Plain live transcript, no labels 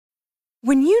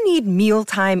When you need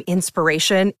mealtime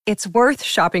inspiration, it's worth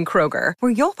shopping Kroger,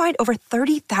 where you'll find over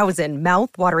 30,000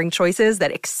 mouth-watering choices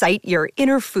that excite your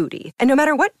inner foodie. And no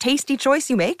matter what tasty choice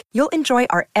you make, you'll enjoy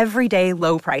our everyday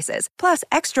low prices, plus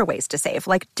extra ways to save,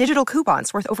 like digital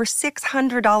coupons worth over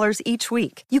 $600 each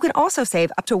week. You can also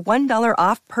save up to $1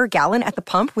 off per gallon at the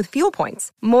pump with fuel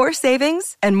points. More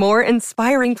savings and more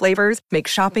inspiring flavors make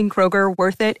shopping Kroger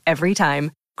worth it every time.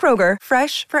 Kroger,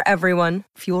 fresh for everyone.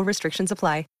 Fuel restrictions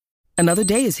apply. Another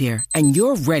day is here, and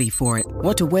you're ready for it.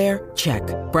 What to wear? Check.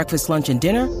 Breakfast, lunch, and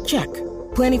dinner? Check.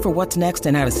 Planning for what's next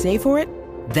and how to save for it?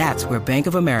 That's where Bank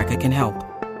of America can help.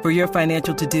 For your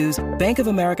financial to-dos, Bank of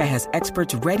America has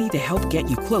experts ready to help get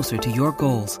you closer to your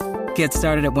goals. Get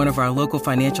started at one of our local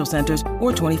financial centers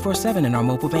or 24/7 in our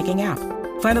mobile banking app.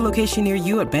 Find a location near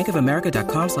you at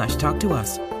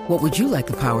bankofamerica.com/talktous. What would you like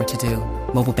the power to do?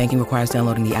 Mobile banking requires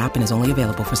downloading the app and is only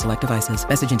available for select devices.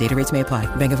 Message and data rates may apply.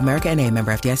 Bank of America N.A.,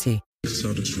 member FDIC.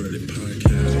 Celtics Reddit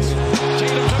podcast.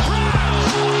 Tatum to Brown.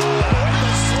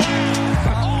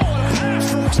 Oh, and a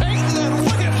pass from Tatum and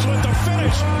Williams with the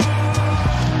finish.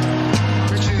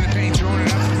 Richard in the paint, throwing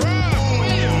it up. Brown,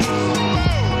 Williams.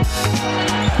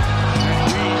 Reed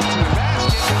to the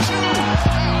basket for two.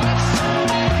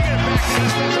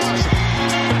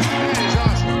 That's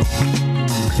awesome.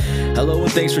 Hello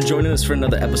and thanks for joining us for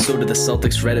another episode of the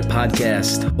Celtics Reddit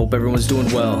podcast. Hope everyone's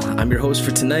doing well. I'm your host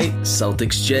for tonight,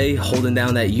 Celtics Jay, holding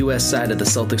down that US side of the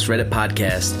Celtics Reddit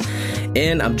podcast.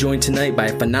 And I'm joined tonight by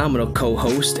a phenomenal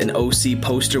co-host and OC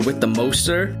poster with the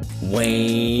moster,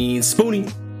 Wayne Spoony.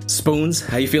 Spoons,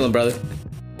 how you feeling, brother?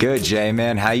 Good, Jay,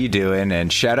 man. How you doing?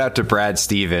 And shout out to Brad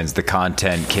Stevens, the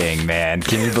content king, man.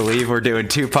 Can you believe we're doing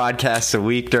 2 podcasts a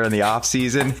week during the off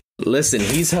season? Listen,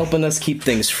 he's helping us keep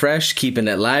things fresh, keeping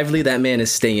it lively. That man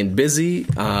is staying busy.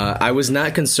 I was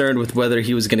not concerned with whether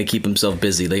he was going to keep himself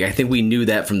busy. Like, I think we knew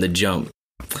that from the jump.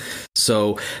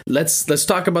 So let's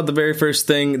talk about the very first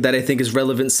thing that I think is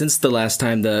relevant since the last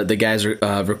time the guys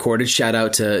recorded. Shout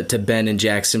out to Ben and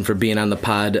Jackson for being on the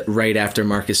pod right after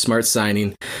Marcus Smart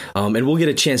signing. And we'll get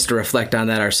a chance to reflect on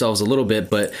that ourselves a little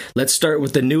bit. But let's start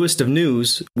with the newest of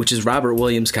news, which is Robert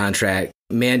Williams' contract.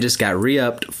 Man just got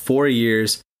re-upped 4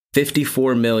 years.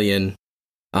 $54 million.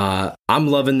 I'm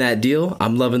loving that deal.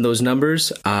 I'm loving those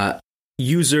numbers.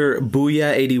 User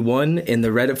Booyah81 in the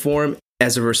Reddit forum,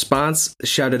 as a response,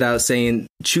 shouted out saying,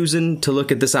 choosing to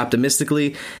look at this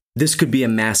optimistically, this could be a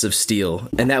massive steal.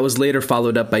 And that was later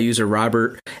followed up by user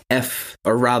Robbie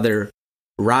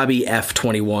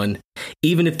F21.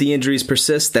 Even if the injuries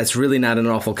persist, that's really not an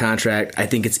awful contract. I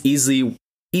think it's easily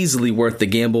worth the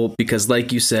gamble because,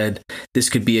 like you said, this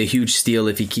could be a huge steal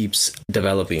if he keeps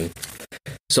developing.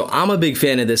 So I'm a big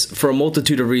fan of this for a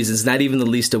multitude of reasons, not even the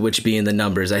least of which being the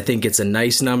numbers. I think it's a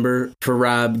nice number for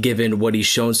Rob, given what he's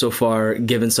shown so far,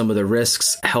 given some of the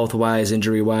risks, health-wise,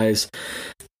 injury-wise.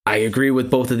 I agree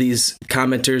with both of these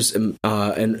commenters and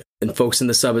folks in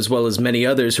the sub, as well as many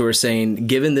others who are saying,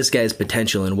 given this guy's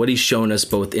potential and what he's shown us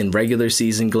both in regular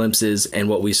season glimpses and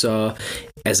what we saw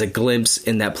as a glimpse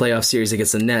in that playoff series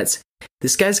against the Nets,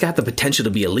 this guy's got the potential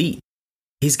to be elite.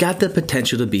 He's got the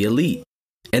potential to be elite.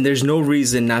 And there's no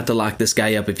reason not to lock this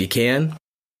guy up if you can.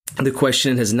 The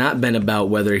question has not been about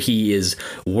whether he is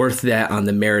worth that on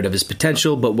the merit of his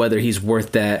potential, but whether he's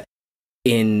worth that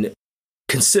in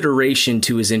consideration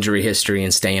to his injury history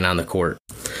and staying on the court.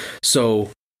 So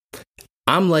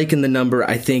I'm liking the number.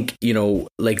 I think,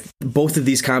 like both of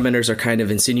these commenters are kind of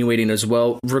insinuating as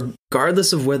well,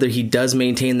 regardless of whether he does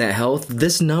maintain that health,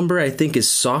 this number I think is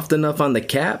soft enough on the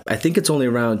cap. I think it's only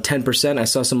around 10%. I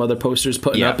saw some other posters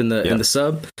putting up in the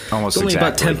sub. Almost it's only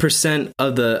exactly. about 10%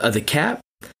 of the cap.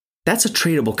 That's a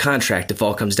tradable contract if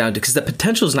all comes down to, because the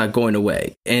potential is not going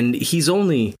away. And he's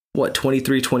only,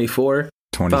 23, 24?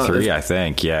 23, I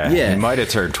think. Yeah. He might have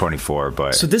turned 24,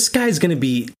 but. So this guy's going to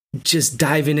be just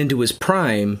diving into his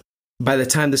prime by the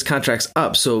time this contract's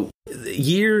up. So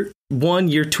year 1,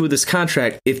 year 2 of this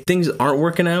contract, if things aren't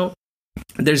working out,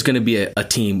 there's going to be a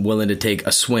team willing to take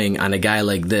a swing on a guy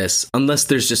like this, unless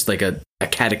there's just like a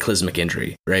cataclysmic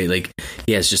injury, right? Like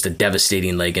he has just a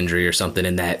devastating leg injury or something,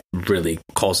 and that really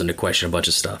calls into question a bunch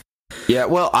of stuff. Yeah,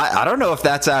 well, I don't know if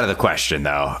that's out of the question,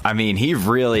 though. I mean, he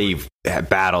really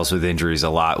battles with injuries a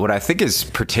lot. What I think is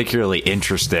particularly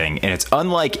interesting, and it's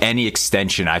unlike any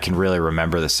extension I can really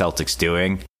remember the Celtics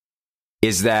doing,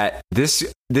 is that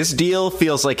this deal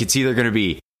feels like it's either going to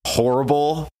be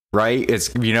horrible, right?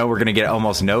 It's, we're going to get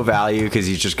almost no value because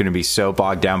he's just going to be so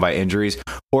bogged down by injuries,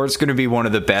 or it's going to be one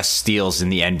of the best steals in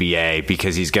the NBA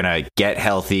because he's going to get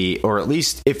healthy, or at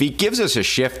least if he gives us a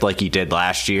shift like he did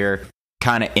last year,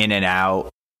 kind of in and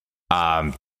out,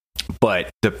 but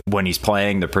when he's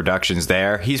playing, the production's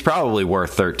there. He's probably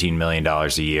worth $13 million a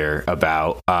year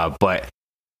but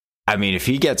I mean, if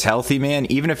he gets healthy, man,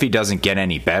 even if he doesn't get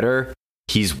any better,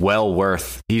 he's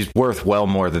worth well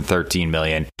more than 13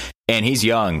 million. And he's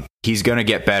young. He's going to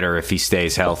get better if he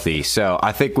stays healthy. So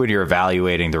I think when you're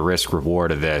evaluating the risk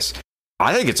reward of this,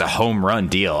 I think it's a home run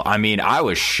deal. I mean, I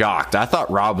was shocked. I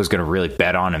thought Rob was going to really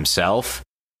bet on himself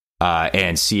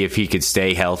and see if he could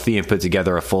stay healthy and put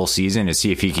together a full season and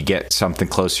see if he could get something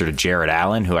closer to Jarrett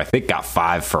Allen, who I think got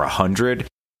 5 for 100.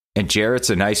 And Jarrett's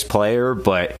a nice player,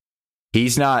 but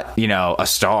he's not, a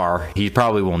star. He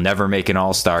probably will never make an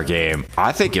all-star game.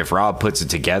 I think if Rob puts it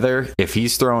together, if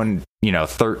he's throwing,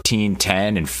 13,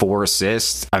 10, and 4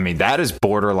 assists, I mean, that is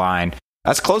borderline.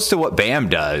 That's close to what Bam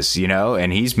does,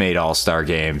 and he's made all-star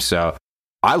games. So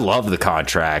I love the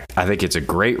contract. I think it's a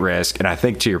great risk. And I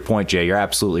think, to your point, Jay, you're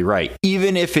absolutely right.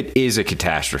 Even if it is a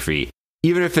catastrophe,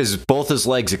 even if both his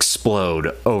legs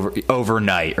explode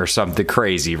overnight or something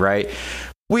crazy, right?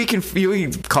 We can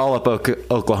call up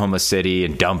Oklahoma City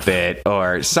and dump it,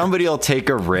 or somebody will take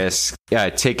a risk,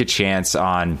 take a chance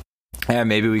on,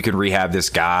 maybe we can rehab this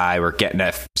guy. We're getting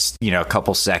a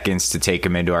couple seconds to take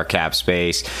him into our cap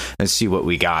space and see what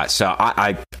we got. So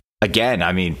I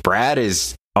mean, Brad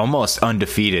is almost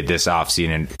undefeated this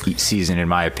offseason, in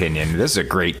my opinion. This is a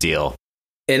great deal.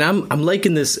 And I'm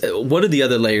liking this. One of the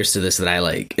other layers to this that I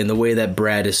like, in the way that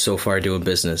Brad is so far doing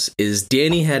business, is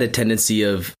Danny had a tendency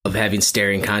of having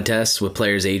staring contests with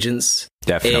players' agents.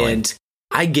 Definitely. And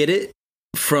I get it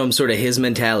from sort of his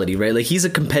mentality, right? Like, he's a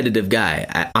competitive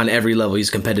guy on every level. He's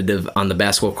competitive on the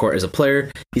basketball court as a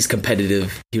player. He's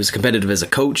competitive. He was competitive as a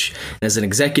coach. As an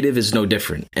executive is no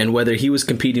different. And whether he was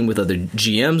competing with other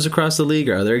GMs across the league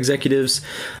or other executives,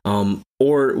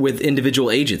 or with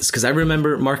individual agents, because I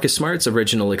remember Marcus Smart's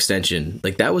original extension,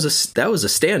 like that was a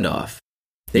standoff.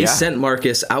 They sent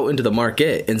Marcus out into the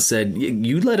market and said,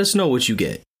 "You let us know what you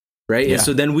get." Right. Yeah. And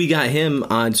so then we got him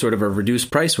on sort of a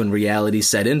reduced price when reality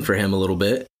set in for him a little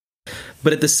bit.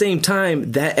 But at the same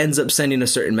time, that ends up sending a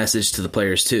certain message to the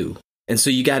players, too. And so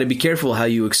you got to be careful how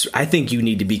I think you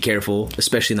need to be careful,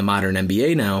 especially in the modern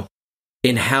NBA now,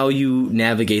 in how you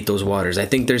navigate those waters. I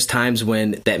think there's times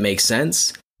when that makes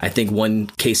sense. I think one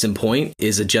case in point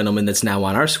is a gentleman that's now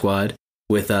on our squad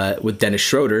with Dennis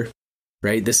Schroeder.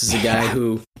 Right. This is a guy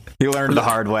who he learned the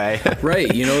hard way. Right.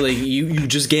 Like you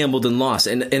just gambled and lost.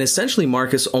 And essentially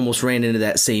Marcus almost ran into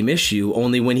that same issue.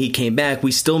 Only when he came back,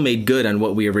 we still made good on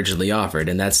what we originally offered.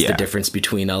 And that's the difference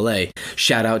between LA.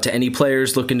 Shout out to any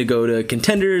players looking to go to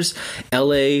contenders.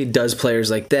 LA does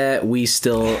players like that. We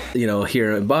still,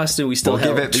 here in Boston, we still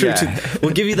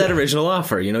we'll give you that original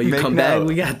offer. You come back,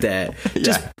 we got that.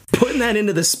 Just putting that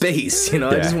into the space. I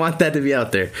just want that to be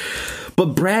out there.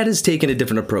 But Brad is taking a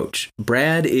different approach.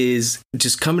 Brad is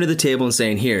just coming to the table and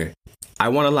saying, here, I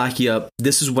want to lock you up.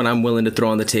 This is what I'm willing to throw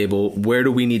on the table. Where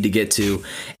do we need to get to?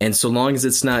 And so long as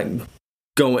it's not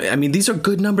going, I mean, these are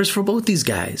good numbers for both these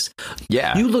guys.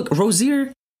 Yeah. You look,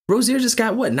 Rozier just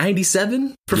got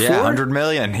 97 for 4? 100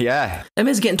 million. Yeah. That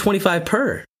man's getting 25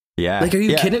 per. Yeah. Like, are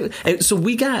you kidding? And so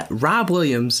we got Rob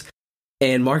Williams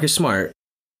and Marcus Smart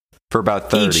for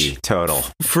about 30 each, total.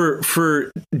 For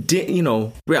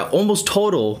almost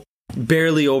total,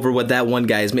 barely over what that one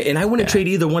guy is. And I wouldn't trade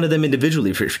either one of them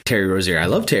individually for Terry Rozier. I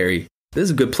love Terry. This is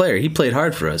a good player. He played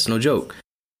hard for us, no joke.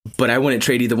 But I wouldn't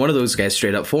trade either one of those guys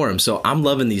straight up for him. So I'm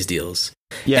loving these deals.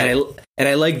 Yeah. And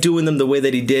I like doing them the way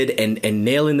that he did and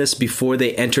nailing this before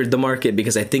they entered the market,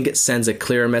 because I think it sends a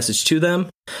clearer message to them.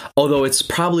 Although it's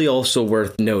probably also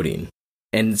worth noting,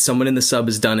 and someone in the sub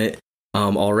has done it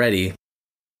already.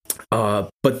 But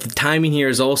the timing here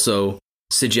is also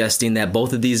suggesting that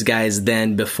both of these guys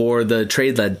then, before the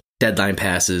trade deadline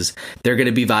passes, they're going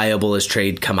to be viable as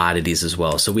trade commodities as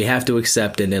well. So we have to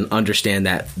accept and then understand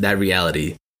that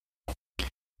reality.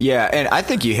 Yeah, and I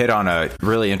think you hit on a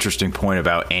really interesting point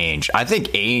about Ainge. I think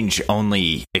Ainge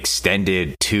only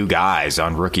extended 2 guys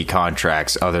on rookie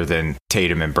contracts other than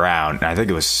Tatum and Brown. And I think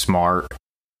it was Smart.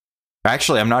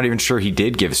 Actually, I'm not even sure he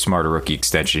did give Smart a rookie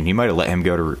extension. He might have let him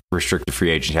go to restricted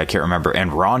free agency. I can't remember.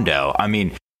 And Rondo. I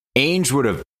mean, Ainge would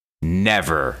have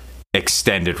never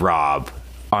extended Rob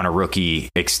on a rookie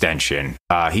extension.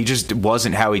 He just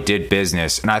wasn't how he did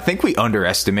business. And I think we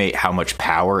underestimate how much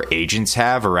power agents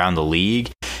have around the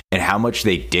league and how much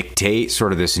they dictate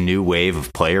sort of this new wave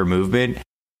of player movement,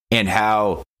 and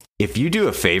how if you do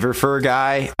a favor for a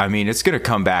guy, I mean, it's going to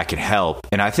come back and help.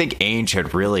 And I think Ainge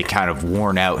had really kind of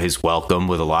worn out his welcome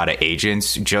with a lot of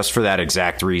agents just for that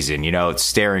exact reason. It's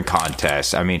staring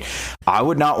contests. I mean, I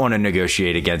would not want to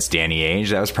negotiate against Danny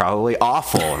Ainge. That was probably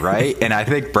awful, right? And I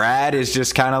think Brad is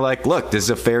just kind of like, look, this is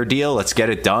a fair deal. Let's get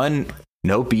it done.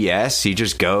 no BS. He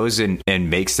just goes and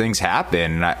makes things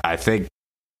happen. And I think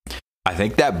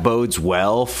that bodes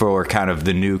well for kind of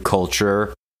the new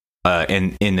culture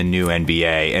in the new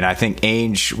NBA. And I think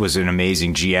Ainge was an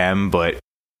amazing GM, but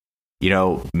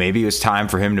maybe it was time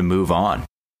for him to move on.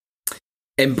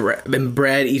 And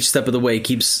Brad, each step of the way,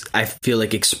 keeps, I feel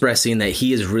like, expressing that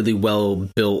he is really well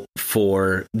built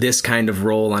for this kind of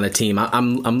role on a team.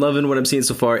 I'm loving what I'm seeing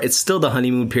so far. It's still the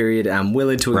honeymoon period. I'm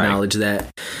willing to acknowledge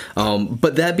that.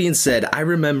 But that being said, I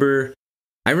remember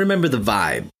the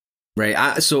vibe.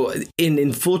 Right. So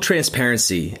in full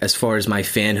transparency, as far as my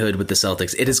fanhood with the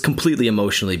Celtics, it is completely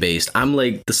emotionally based. I'm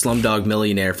like the Slumdog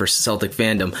Millionaire for Celtic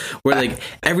fandom, where like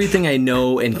everything I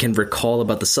know and can recall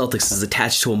about the Celtics is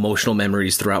attached to emotional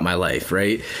memories throughout my life.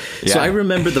 Right. Yeah. So I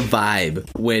remember the vibe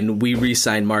when we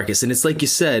re-signed Marcus. And it's like you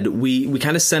said, we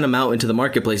kind of sent him out into the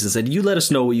marketplace and said, you let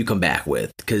us know what you come back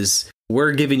with, because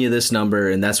we're giving you this number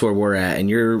and that's where we're at. And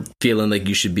you're feeling like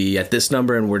you should be at this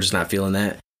number and we're just not feeling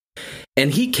that.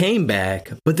 And he came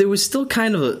back, but there was still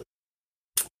kind of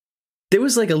there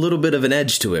was like a little bit of an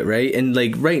edge to it, right? And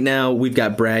like right now we've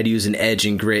got Brad using edge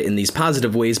and grit in these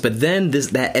positive ways, but then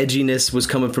that edginess was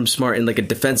coming from Smart in like a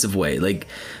defensive way. Like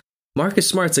Marcus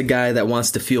Smart's a guy that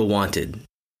wants to feel wanted.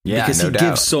 Yeah, because he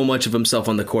gives so much of himself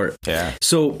on the court. Yeah.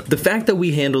 So the fact that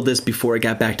we handled this before it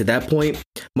got back to that point,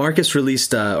 Marcus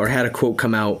released or had a quote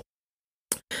come out.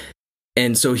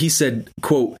 And so he said,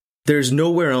 quote, "There's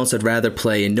nowhere else I'd rather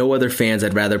play and no other fans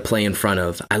I'd rather play in front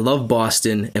of. I love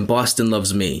Boston and Boston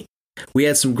loves me. We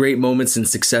had some great moments and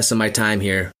success in my time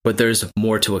here, but there's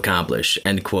more to accomplish."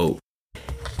 End quote.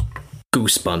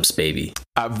 Goosebumps, baby.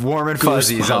 Warm and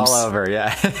fuzzies Goosebumps. all over,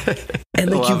 yeah. And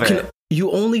like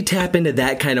you only tap into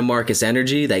that kind of Marcus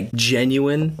energy, like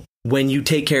genuine, when you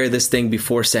take care of this thing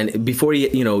before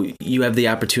you have the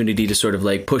opportunity to sort of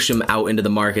like push him out into the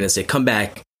market and say, come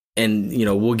back and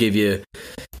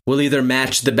we'll either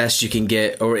match the best you can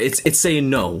get, or it's saying,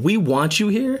 no, we want you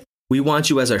here. We want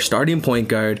you as our starting point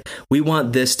guard. We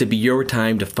want this to be your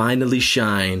time to finally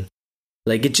shine.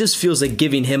 Like, it just feels like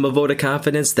giving him a vote of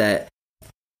confidence that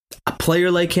a player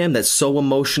like him that's so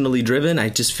emotionally driven, I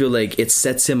just feel like it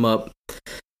sets him up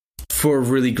for a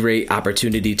really great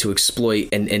opportunity to exploit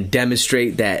and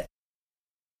demonstrate that,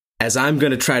 as I'm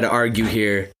going to try to argue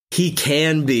here,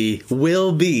 he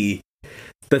will be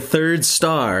the third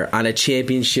star on a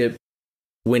championship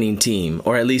winning team,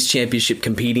 or at least championship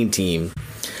competing team.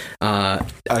 Are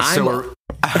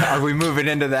we moving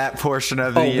into that portion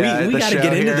of the show? We got to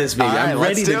get into this, baby. I'm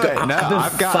ready to go. No,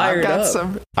 I've got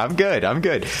some. I'm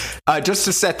good. Just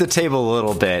to set the table a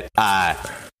little bit,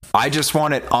 I just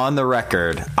want it on the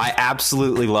record. I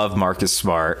absolutely love Marcus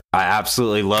Smart. I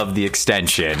absolutely love the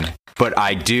extension, but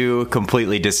I do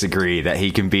completely disagree that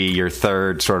he can be your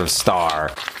third sort of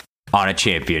star on a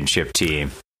championship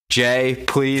team. Jay,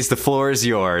 please, the floor is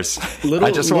yours.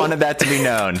 I just wanted that to be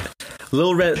known.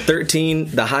 Lil Red 13,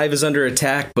 the Hive is under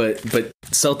attack, but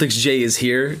Celtics Jay is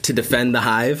here to defend the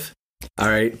Hive. All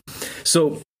right.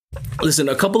 So, listen,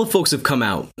 a couple of folks have come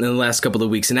out in the last couple of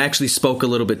weeks and actually spoke a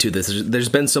little bit to this. There's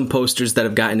been some posters that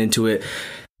have gotten into it.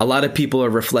 A lot of people are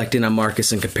reflecting on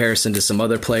Marcus in comparison to some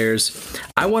other players.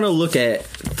 I want to look at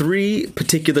 3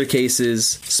 particular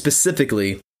cases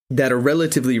specifically that are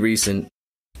relatively recent,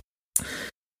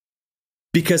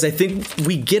 because I think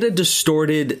we get a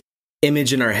distorted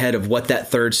image in our head of what that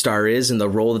third star is and the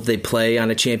role that they play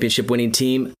on a championship winning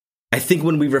team. I think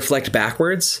when we reflect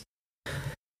backwards,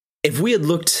 if we had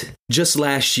looked just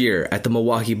last year at the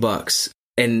Milwaukee Bucks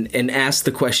and asked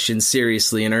the question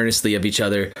seriously and earnestly of each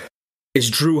other, is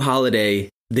Drew Holiday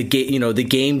the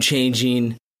game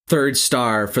changing third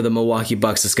star for the Milwaukee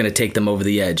Bucks that's going to take them over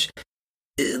the edge?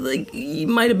 Like, you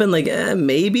might have been like,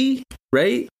 maybe,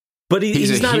 right? But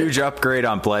he's a not huge upgrade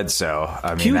on Bledsoe.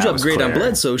 I mean, huge upgrade on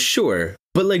Bledsoe, sure.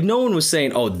 But like, no one was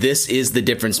saying, oh, this is the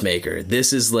difference maker.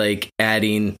 This is like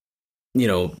adding,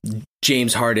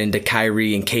 James Harden to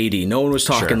Kyrie and KD. No one was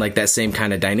talking like that same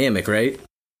kind of dynamic, right?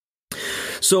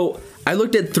 So I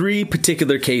looked at 3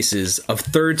 particular cases of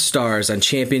third stars on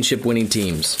championship winning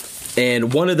teams.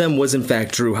 And one of them was, in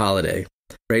fact, Drew Holiday,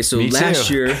 right? So last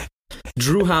year,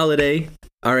 Drew Holiday,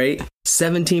 all right,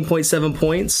 17.7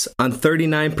 points on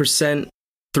 39%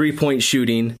 3-point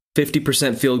shooting,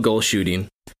 50% field goal shooting,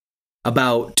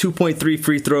 about 2.3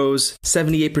 free throws,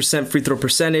 78% free throw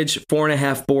percentage,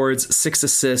 4.5 boards, 6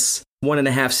 assists,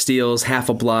 1.5 steals, half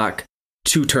a block,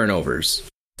 2 turnovers.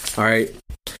 All right.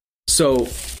 So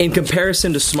in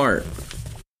comparison to Smart,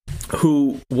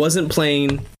 who wasn't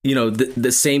playing,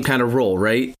 the same kind of role,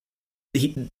 right?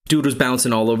 Dude was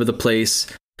bouncing all over the place.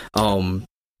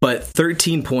 But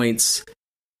 13 points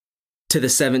to the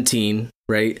 17,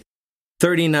 right?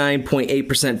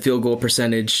 39.8% field goal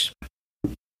percentage.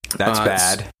 That's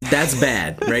bad. That's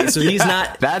bad, right? So he's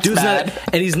not. That's bad.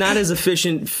 And he's not as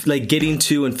efficient, like getting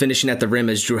to and finishing at the rim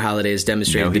as Drew Holiday has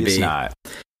demonstrated to be. He's not.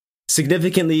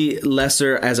 Significantly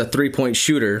lesser as a 3-point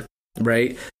shooter,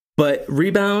 right? But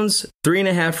rebounds,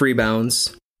 3.5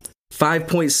 rebounds,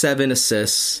 5.7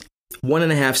 assists,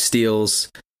 1.5 steals,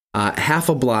 half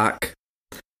a block,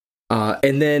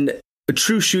 and then a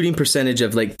true shooting percentage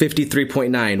of like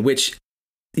 53.9, which,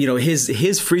 you know,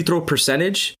 his free throw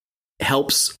percentage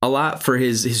helps a lot for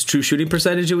his true shooting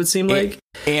percentage, it would seem like.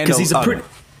 And because he's a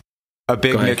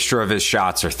big mixture of his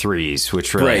shots are threes,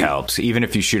 which really Right. helps. Even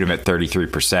if you shoot him at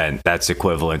 33%, that's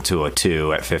equivalent to a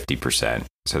 2 at 50%.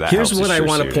 So that Here's helps what his I true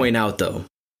want to shooting. point out, though,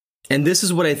 and this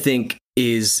is what I think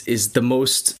is the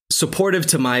most supportive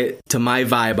to my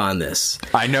vibe on this.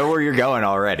 I know where you're going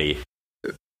already.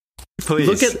 Please.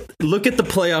 Look at the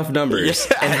playoff numbers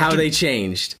Yeah, and how they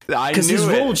changed. Because his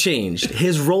role changed.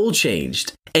 His role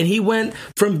changed, and he went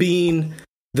from being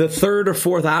the third or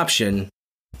fourth option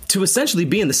to essentially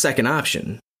being the second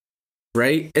option,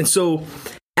 right? And so,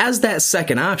 as that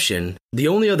second option, the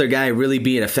only other guy really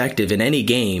being effective in any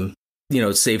game, you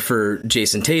know, save for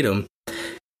Jason Tatum,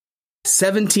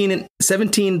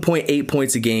 17.8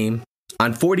 points a game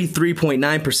on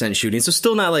 43.9% shooting. So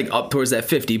still not like up towards that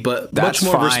 50, but That's much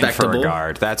more fine respectable. for a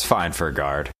guard. That's fine for a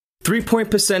guard.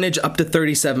 3-point percentage up to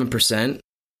 37%.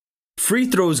 Free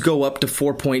throws go up to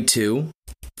 4.2.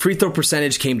 Free throw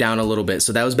percentage came down a little bit,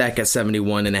 so that was back at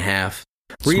 71.5.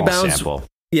 Rebounds, sample.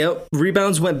 yep.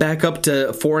 Rebounds went back up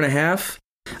to 4.5.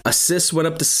 Assists went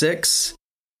up to 6.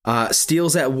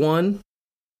 Steals at 1.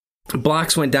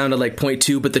 Blocks went down to like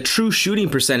 0.2, but the true shooting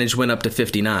percentage went up to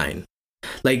 59.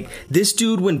 Like, this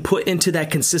dude, when put into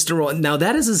that consistent role, now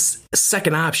that is his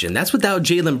second option. That's without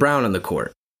Jaylen Brown on the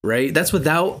court, right? That's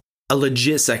without a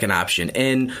legit second option.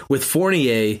 And with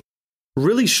Fournier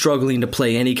really struggling to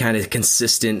play any kind of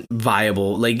consistent,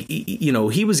 viable, like, you know,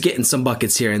 he was getting some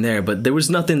buckets here and there, but there was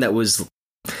nothing that was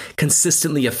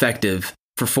consistently effective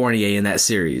for Fournier in that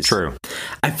series. True.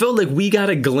 I felt like we got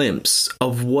a glimpse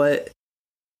of what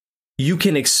you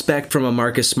can expect from a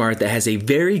Marcus Smart that has a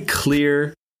very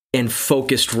clear and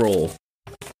focused role.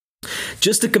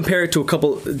 Just to compare it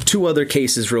to two other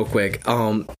cases real quick.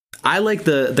 I like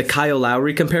the Kyle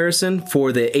Lowry comparison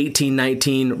for the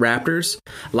 18-19 Raptors.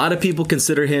 A lot of people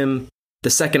consider him the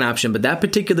second option, but that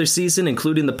particular season,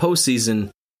 including the postseason,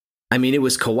 I mean, it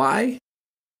was Kawhi,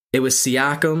 it was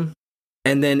Siakam,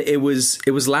 and then it was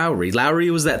Lowry.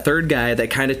 Lowry was that third guy that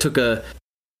kind of took a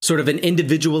sort of an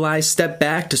individualized step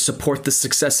back to support the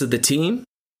success of the team.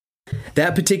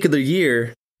 That particular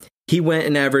year, he went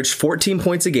and averaged 14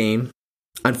 points a game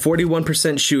on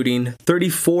 41% shooting,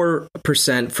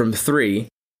 34% from 3,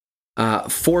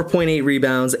 4.8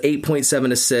 rebounds,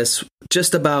 8.7 assists,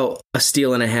 just about a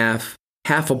steal and a half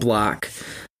a block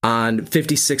on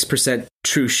 56%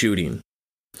 true shooting.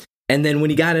 And then when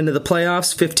he got into the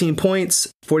playoffs, 15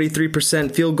 points,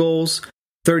 43% field goals,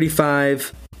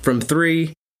 35 from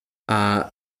 3.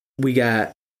 We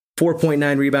got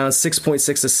 4.9 rebounds,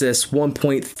 6.6 assists,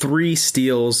 1.3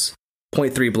 steals,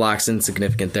 0.3 blocks,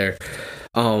 insignificant there.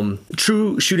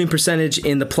 True shooting percentage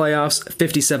in the playoffs,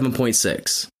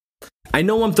 57.6. I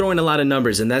know I'm throwing a lot of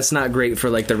numbers, and that's not great for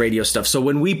like the radio stuff. So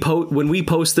when we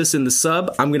post this in the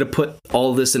sub, I'm gonna put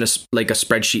all this in a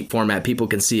spreadsheet format. People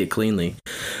can see it cleanly.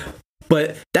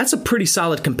 But that's a pretty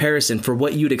solid comparison for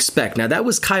what you'd expect. Now, that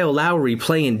was Kyle Lowry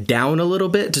playing down a little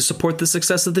bit to support the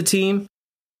success of the team.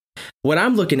 What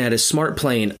I'm looking at is Smart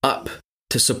playing up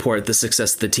to support the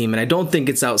success of the team. And I don't think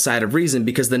it's outside of reason,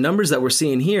 because the numbers that we're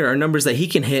seeing here are numbers that he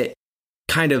can hit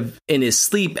kind of in his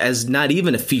sleep as not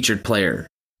even a featured player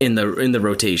in the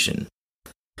rotation.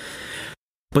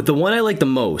 But the one I like the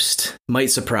most might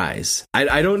surprise.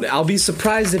 I'll be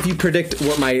surprised if you predict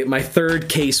what my third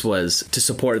case was to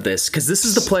support this, because this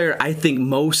is the player I think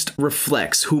most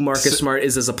reflects who Marcus Smart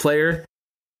is as a player,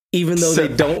 even though they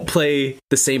don't play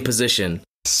the same position.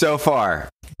 So far,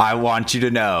 I want you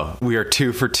to know we are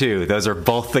 2 for 2. Those are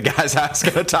both the guys I was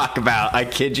going to talk about. I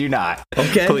kid you not.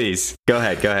 Okay. Please, go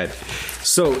ahead.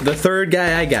 So the third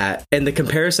guy I got, and the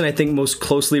comparison I think most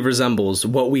closely resembles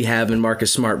what we have in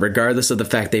Marcus Smart, regardless of the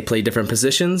fact they play different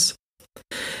positions.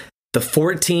 The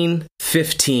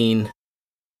 14-15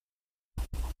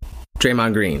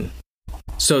 Draymond Green.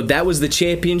 So that was the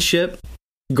championship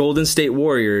Golden State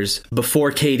Warriors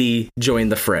before KD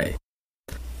joined the fray.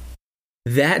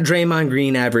 That Draymond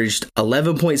Green averaged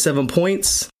 11.7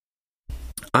 points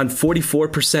on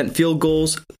 44% field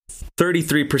goals,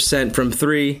 33% from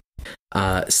 3,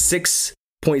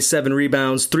 6.7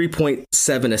 rebounds,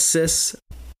 3.7 assists,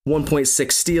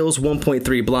 1.6 steals,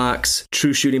 1.3 blocks,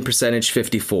 true shooting percentage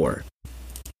 54.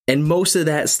 And most of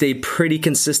that stayed pretty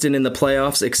consistent in the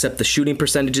playoffs, except the shooting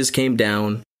percentages came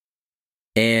down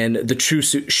and the true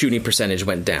shooting percentage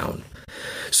went down.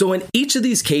 So in each of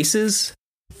these cases,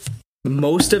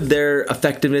 most of their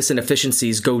effectiveness and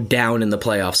efficiencies go down in the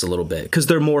playoffs a little bit because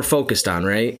they're more focused on,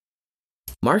 right?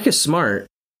 Marcus Smart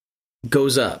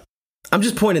goes up. I'm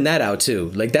just pointing that out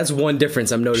too. Like, that's one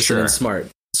difference I'm noticing in Smart.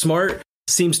 Smart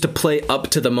seems to play up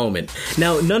to the moment.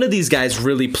 Now, none of these guys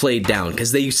really played down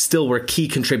because they still were key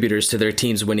contributors to their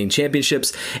teams winning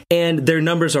championships, and their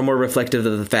numbers are more reflective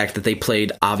of the fact that they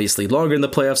played obviously longer in the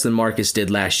playoffs than Marcus did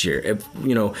last year. If,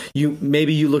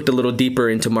 you looked a little deeper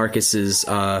into Marcus's,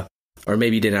 or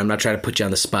maybe you didn't. I'm not trying to put you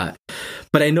on the spot,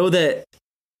 but I know that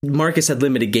Marcus had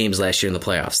limited games last year in the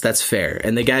playoffs. That's fair.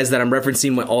 And the guys that I'm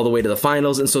referencing went all the way to the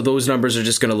finals, and so those numbers are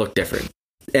just going to look different.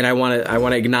 And I want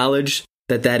to acknowledge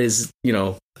that is,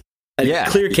 a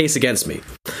clear case against me.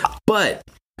 But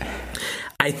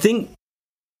I think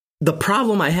the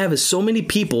problem I have is so many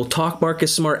people talk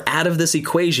Marcus Smart out of this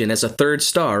equation as a third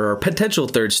star or a potential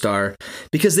third star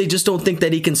because they just don't think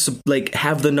that he can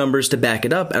have the numbers to back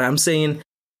it up. And I'm saying,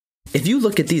 if you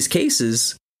look at these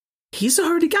cases, he's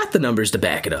already got the numbers to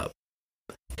back it up.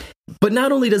 But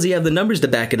not only does he have the numbers to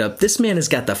back it up, this man has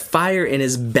got the fire in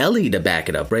his belly to back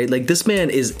it up, right? Like, this man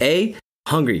is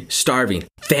hungry, starving,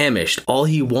 famished. All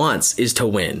he wants is to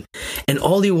win. And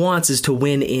all he wants is to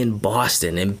win in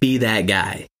Boston and be that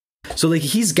guy. So,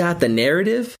 he's got the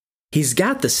narrative, he's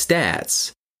got the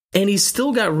stats, and he's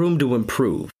still got room to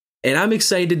improve. And I'm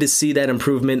excited to see that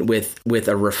improvement with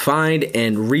a refined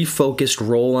and refocused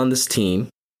role on this team,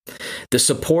 the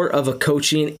support of a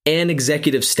coaching and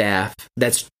executive staff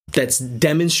that's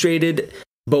demonstrated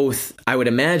both, I would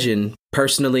imagine,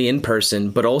 personally in person,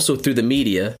 but also through the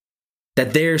media,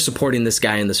 that they're supporting this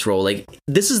guy in this role.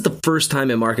 This is the first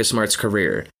time in Marcus Smart's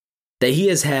career that he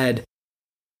has had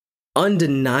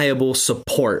undeniable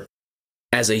support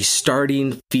as a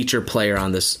starting feature player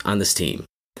on this team.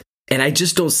 And I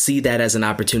just don't see that as an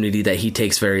opportunity that he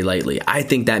takes very lightly. I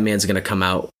think that man's going to come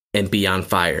out and be on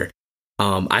fire.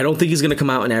 I don't think he's going to come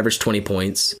out and average 20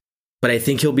 points, but I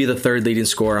think he'll be the third leading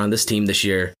scorer on this team this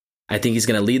year. I think he's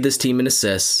going to lead this team in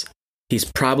assists. He's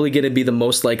probably going to be the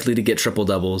most likely to get triple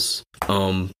doubles.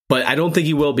 But I don't think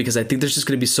he will, because I think there's just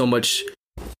going to be so much.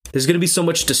 There's going to be so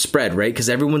much to spread, right? Because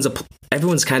everyone's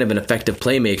kind of an effective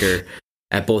playmaker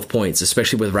at both points,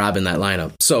 especially with Rob in that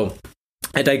lineup. So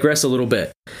I digress a little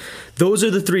bit. Those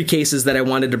are the three cases that I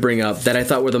wanted to bring up that I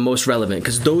thought were the most relevant,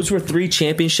 because those were three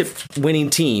championship winning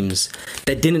teams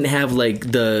that didn't have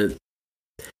the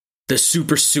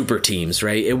super teams,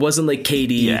 right? It wasn't like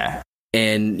KD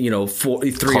and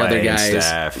three Clay other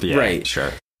guys, right?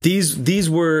 Sure. These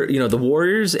were, the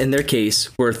Warriors in their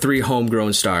case were three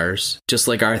homegrown stars, just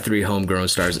like our three homegrown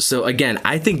stars. So again,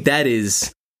 I think that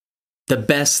is the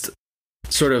best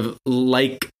sort of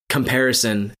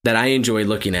comparison that I enjoy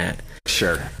looking at.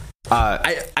 Sure.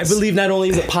 I believe not only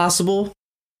is it possible,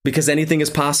 because anything is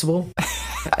possible,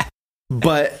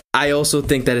 but I also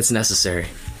think that it's necessary.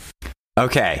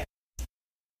 Okay.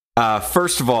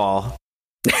 First of all,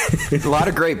 a lot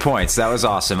of great points. That was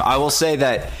awesome. I will say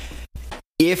that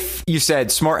if you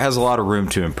said Smart has a lot of room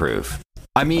to improve,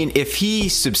 I mean, if he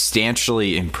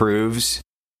substantially improves,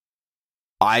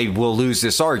 I will lose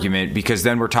this argument, because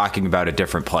then we're talking about a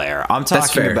different player. I'm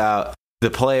talking about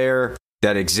the player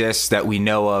that exists that we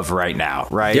know of right now,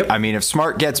 right? Yep. I mean, if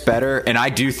Smart gets better, and I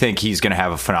do think he's going to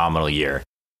have a phenomenal year,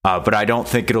 but I don't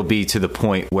think it'll be to the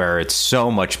point where it's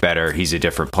so much better he's a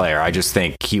different player. I just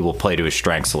think he will play to his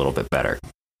strengths a little bit better.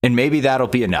 And maybe that'll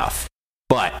be enough.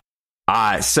 But,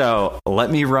 so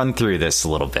let me run through this a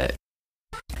little bit.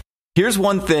 Here's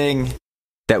one thing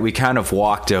that we kind of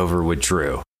walked over with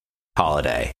Drew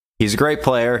Holiday. He's a great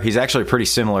player. He's actually pretty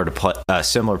similar to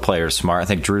similar player to Smart. I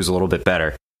think Drew's a little bit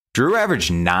better. Drew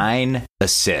averaged 9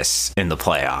 assists in the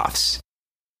playoffs.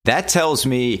 That tells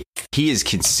me he is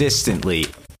consistently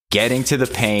getting to the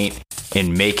paint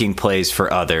and making plays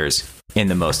for others in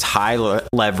the most high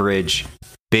leverage,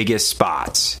 biggest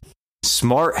spots.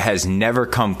 Smart has never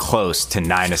come close to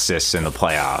 9 assists in the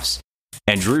playoffs.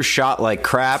 And Drew shot like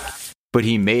crap, but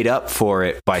he made up for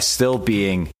it by still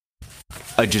being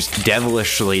just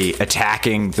devilishly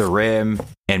attacking the rim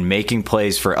and making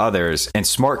plays for others. And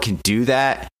Smart can do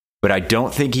that, but I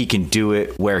don't think he can do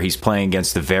it where he's playing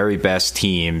against the very best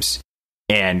teams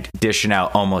and dishing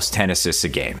out almost 10 assists a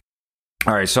game.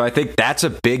 All right, so I think that's a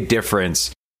big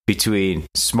difference between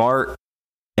Smart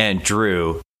and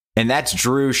Drew, and that's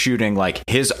Drew shooting like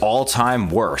his all-time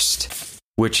worst,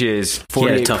 which is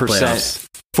 48%,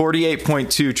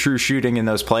 48.2 true shooting in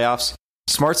those playoffs.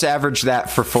 Smart's averaged that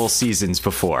for full seasons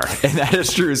before, and that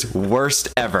is Drew's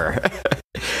worst ever.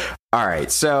 All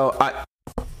right, so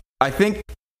I think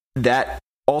that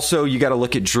also you got to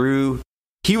look at Drew.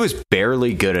 He was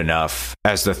barely good enough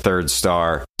as the third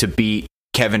star to beat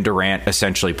Kevin Durant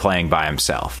essentially playing by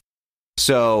himself.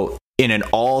 So in an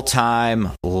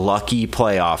all-time lucky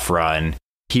playoff run,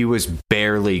 he was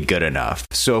barely good enough.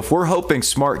 So if we're hoping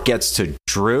Smart gets to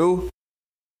Drew,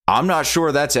 I'm not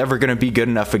sure that's ever going to be good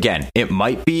enough again. It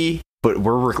might be, but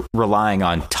we're relying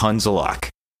on tons of luck.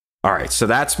 All right, so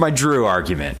that's my Drew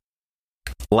argument.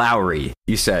 Lowry,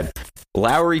 you said.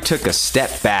 Lowry took a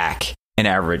step back and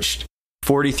averaged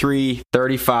 43,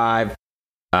 35,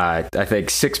 I think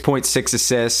 6.6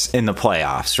 assists in the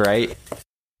playoffs, right?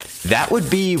 That would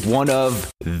be one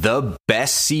of the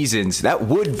best seasons. That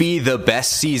would be the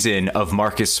best season of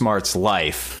Marcus Smart's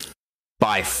life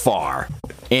by far.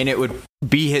 And it would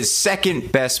be his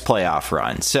second best playoff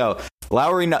run. So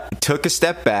Lowry took a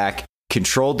step back,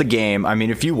 controlled the game. I mean,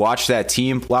 if you watch that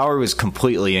team, Lowry was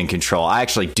completely in control. I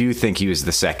actually do think he was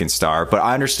the second star, but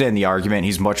I understand the argument.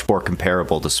 He's much more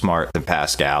comparable to Smart than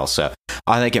Pascal. So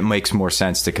I think it makes more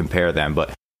sense to compare them.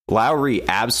 But Lowry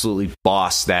absolutely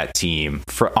bossed that team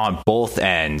on both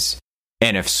ends.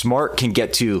 And if Smart can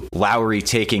get to Lowry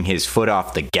taking his foot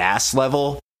off the gas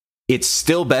level, it's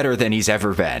still better than he's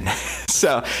ever been.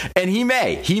 So, and he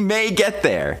may get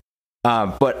there.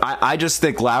 But I just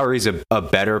think Lowry's a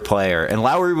better player. And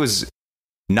Lowry was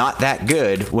not that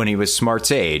good when he was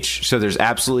Smart's age. So there's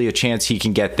absolutely a chance he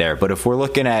can get there. But if we're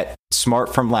looking at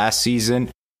Smart from last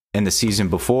season and the season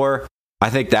before, I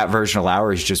think that version of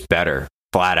Lowry is just better,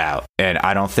 flat out. And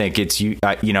I don't think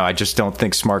I just don't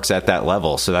think Smart's at that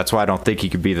level. So that's why I don't think he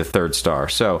could be the third star.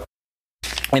 So,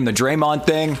 and the Draymond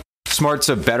thing, Smart's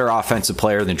a better offensive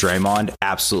player than Draymond,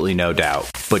 absolutely no doubt.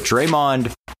 But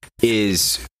Draymond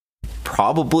is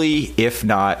probably, if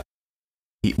not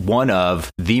one of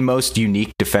the most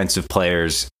unique defensive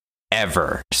players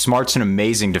ever. Smart's an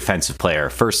amazing defensive player,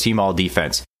 first team all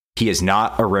defense. He is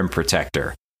not a rim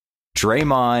protector.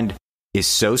 Draymond is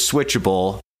so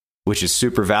switchable, which is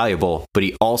super valuable, but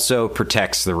he also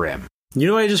protects the rim. You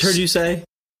know what I just heard you say?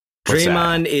 What's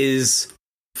Draymond that? is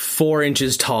 4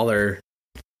 inches taller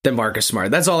than Marcus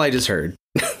Smart. That's all I just heard.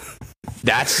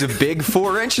 That's a big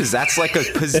 4 inches. That's like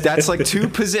two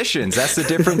positions. That's the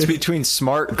difference between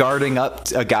Smart guarding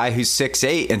up a guy who's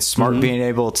 6'8" and Smart being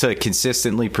able to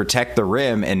consistently protect the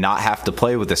rim and not have to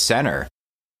play with a center.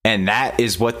 And that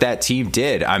is what that team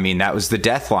did. I mean, that was the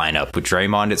death lineup with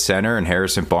Draymond at center and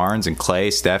Harrison Barnes and Clay,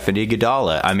 Steph, and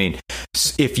Iguodala. I mean,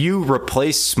 if you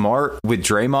replace Smart with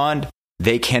Draymond,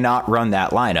 they cannot run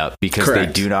that lineup because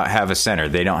Correct. They do not have a center.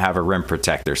 They don't have a rim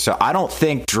protector. So I don't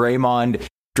think Draymond,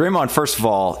 first of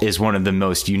all, is one of the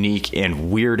most unique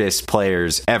and weirdest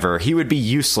players ever. He would be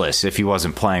useless if he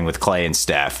wasn't playing with Clay and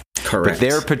Steph. Correct. But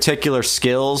their particular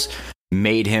skills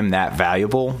made him that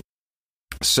valuable.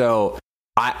 So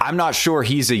I'm not sure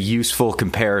he's a useful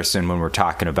comparison when we're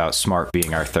talking about Smart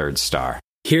being our third star.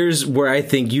 Here's where I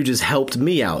think you just helped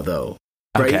me out, though.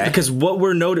 Right? Okay. Because what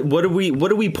are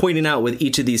we pointing out with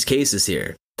each of these cases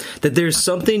here? That there's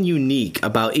something unique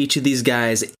about each of these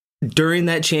guys during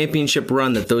that championship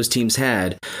run that those teams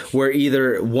had, where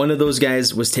either one of those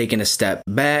guys was taking a step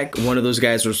back, one of those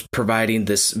guys was providing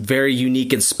this very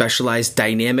unique and specialized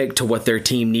dynamic to what their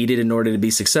team needed in order to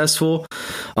be successful.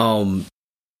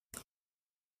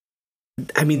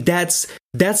 I mean, that's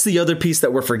the other piece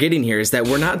that we're forgetting here, is that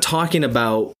we're not talking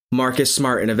about Marcus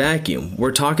Smart in a vacuum.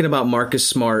 We're talking about Marcus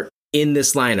Smart in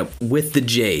this lineup with the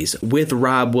Jays, with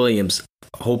Rob Williams,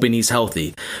 hoping he's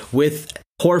healthy, with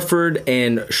Horford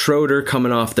and Schroeder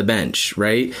coming off the bench,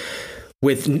 right?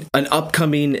 With an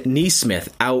upcoming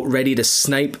Nesmith out ready to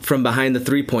snipe from behind the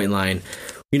 3-point line.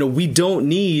 You know, we don't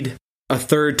need a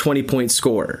third 20-point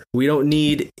scorer. We don't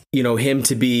need, him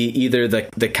to be either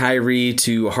the Kyrie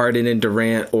to Harden and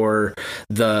Durant, or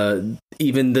the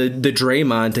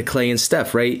Draymond to Clay and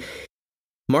Steph, right?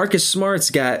 Marcus Smart's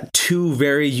got two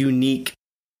very unique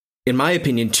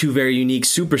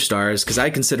superstars, because I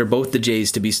consider both the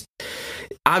Jays to be...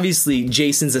 Obviously,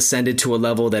 Jason's ascended to a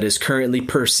level that is currently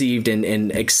perceived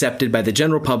and accepted by the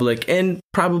general public, and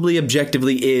probably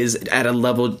objectively is at a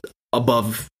level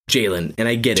above Jalen, and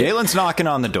I get it. Jalen's knocking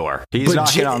on the door. He's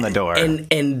knocking on the door.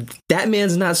 And that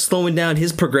man's not slowing down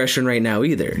his progression right now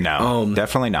either. No,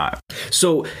 definitely not.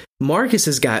 So Marcus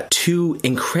has got two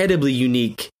incredibly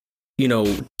unique,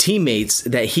 teammates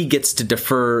that he gets to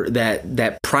defer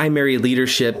that primary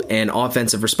leadership and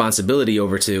offensive responsibility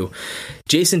over to.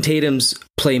 Jason Tatum's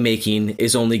playmaking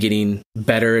is only getting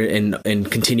better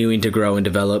and continuing to grow and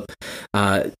develop.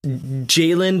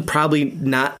 Jalen probably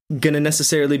not going to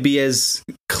necessarily be as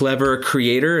clever a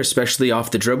creator, especially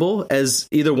off the dribble, as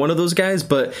either one of those guys,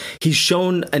 but he's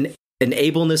shown an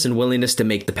ableness and willingness to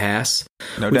make the pass.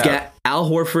 We've got Al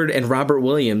Horford and Robert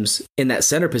Williams in that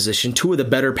center position, two of the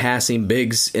better passing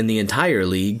bigs in the entire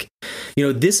league.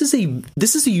 This is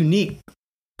a unique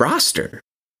roster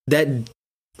that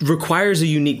requires a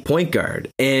unique point guard.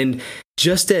 And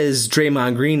just as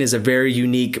Draymond Green is a very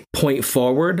unique point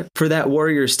forward for that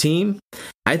Warriors team,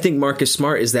 I think Marcus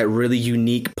Smart is that really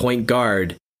unique point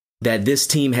guard that this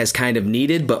team has kind of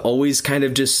needed, but always kind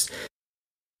of just,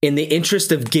 in the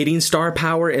interest of getting star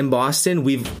power in Boston,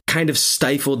 we've kind of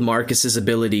stifled Marcus's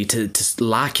ability to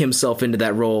lock himself into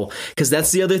that role. Because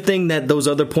that's the other thing that those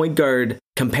other point guard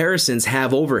comparisons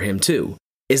have over him too,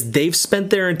 is they've spent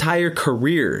their entire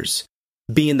careers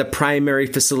being the primary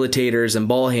facilitators and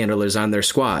ball handlers on their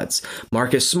squads.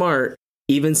 Marcus Smart,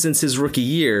 even since his rookie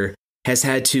year, has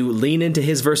had to lean into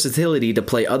his versatility to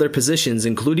play other positions,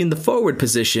 including the forward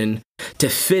position, to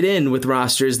fit in with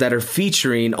rosters that are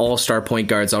featuring all-star point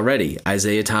guards already.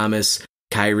 Isaiah Thomas,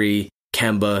 Kyrie,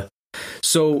 Kemba.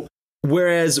 So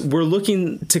whereas we're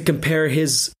looking to compare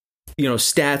his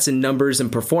stats and numbers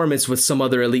and performance with some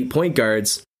other elite point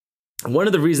guards, one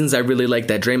of the reasons I really like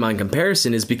that Draymond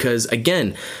comparison is because,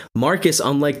 again, Marcus,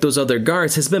 unlike those other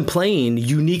guards, has been playing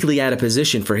uniquely out of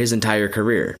position for his entire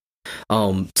career.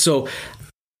 So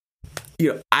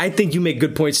I think you make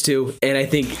good points too, and I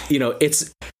think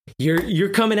it's you're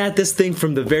coming at this thing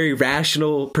from the very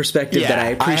rational perspective that I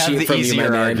appreciate from you, my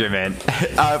man. Argument.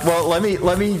 Well, let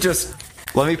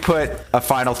me put a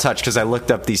final touch because I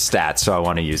looked up these stats, so I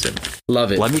want to use them.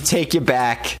 Love it. Let me take you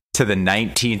back to the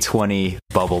 1920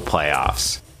 bubble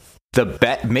playoffs.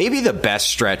 Maybe the best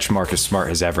stretch Marcus Smart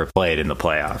has ever played in the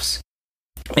playoffs.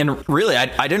 And really,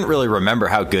 I didn't really remember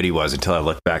how good he was until I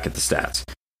looked back at the stats.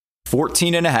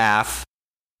 14 and a half,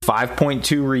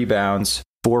 5.2 rebounds,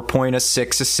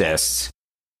 4.6 assists,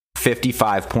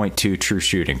 55.2 true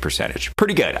shooting percentage.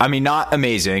 Pretty good. I mean, not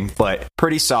amazing, but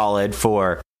pretty solid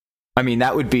for,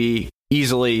 that would be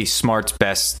easily Smart's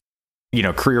best,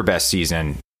 career best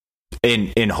season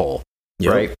in whole,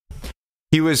 yep. Right?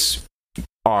 He was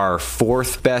our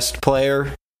fourth best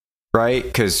player, right?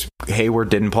 Because Hayward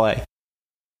didn't play.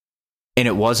 And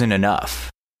it wasn't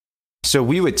enough. So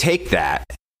we would take that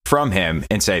from him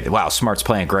and say, wow, Smart's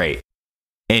playing great.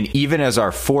 And even as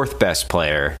our fourth best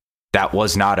player, that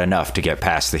was not enough to get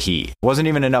past the Heat. It wasn't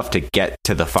even enough to get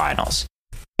to the finals.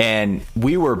 And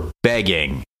we were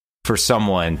begging for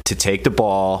someone to take the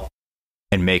ball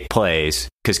and make plays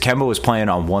because Kemba was playing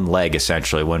on one leg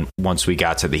essentially once we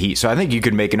got to the Heat. So I think you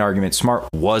could make an argument Smart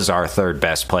was our third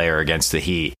best player against the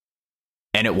Heat,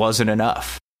 and it wasn't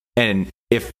enough.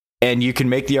 And you can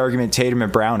make the argument Tatum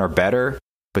and Brown are better,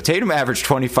 but Tatum averaged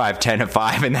 25, 10, and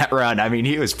 5 in that run.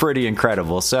 He was pretty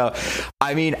incredible. So,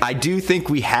 I do think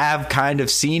we have kind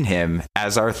of seen him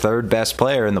as our third best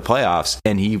player in the playoffs,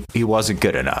 and he wasn't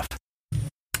good enough.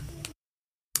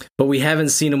 But we haven't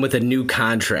seen him with a new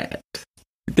contract.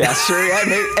 That's true.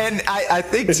 And I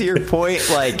think to your point,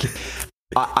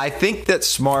 I think that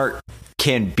Smart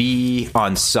can be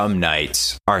on some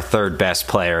nights our third best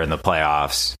player in the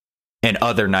playoffs, and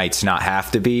other nights not have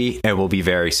to be, and will be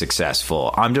very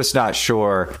successful. I'm just not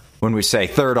sure when we say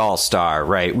third all-star,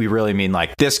 right? We really mean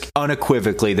this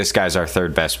unequivocally, this guy's our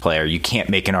third best player. You can't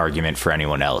make an argument for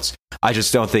anyone else. I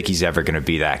just don't think he's ever going to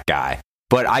be that guy.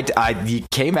 But you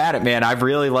came at it, man. I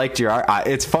really liked your.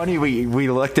 It's funny we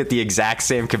looked at the exact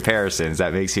same comparisons.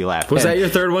 That makes you laugh. Was that your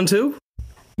third one too?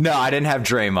 No, I didn't have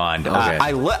Draymond. Okay.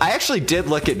 I actually did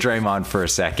look at Draymond for a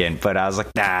second, but I was like,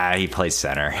 nah, he plays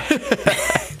center.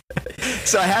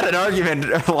 So I had an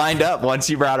argument lined up once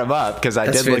you brought him up because I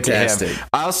did look at him.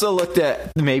 I also looked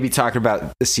at maybe talking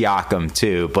about Siakam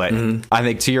too, but I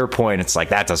think to your point, it's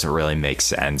that doesn't really make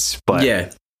sense. But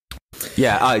yeah.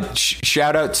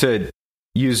 Shout out to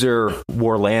user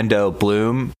Warlando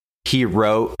Bloom. He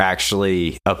wrote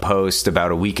actually a post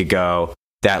about a week ago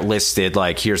that listed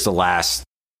here's the last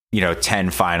 10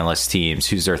 finalist teams,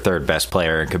 who's their third best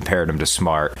player, and compared them to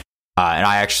Smart. And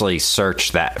I actually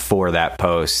searched that for that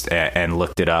post and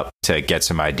looked it up to get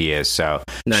some ideas. So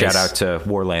nice. Shout out to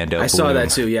Warlando. I saw that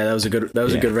too. Yeah, that was a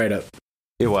good write up.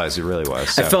 It really was.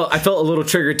 So. I felt a little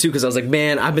triggered too because I was like,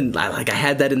 man, I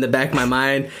had that in the back of my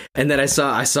mind, and then I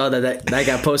saw that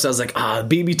got posted. I was like,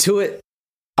 beat me to it.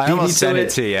 I almost sent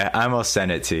it to you. I almost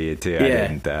sent it to you too. I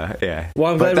didn't. Yeah.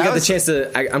 Well, I'm glad we got the chance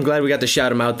to. I'm glad we got to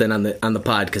shout him out then on the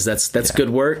pod, because that's good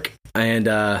work. And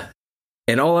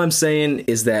all I'm saying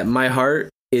is that my heart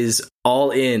is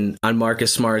all in on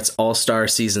Marcus Smart's All-Star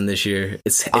season this year.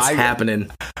 It's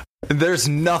happening. There's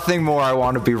nothing more I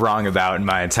want to be wrong about in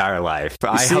my entire life.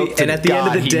 I hope to at the God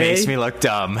end of the day, he makes me look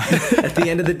dumb. At the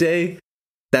end of the day,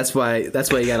 that's why you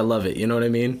gotta love it. You know what I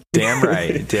mean? Damn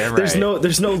right. There's no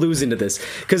losing to this.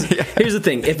 Because here's the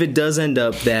thing: if it does end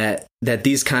up that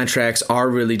these contracts are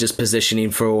really just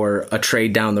positioning for a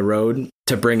trade down the road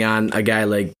to bring on a guy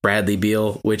like Bradley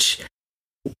Beal, which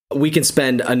we can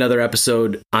spend another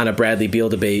episode on a Bradley Beal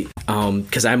debate,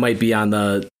 because I might be on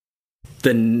the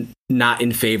not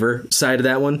in favor side of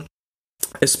that one,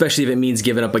 especially if it means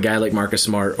giving up a guy like Marcus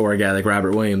Smart or a guy like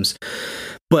Robert Williams.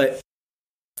 But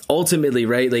ultimately,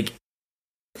 right, like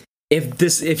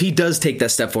if he does take that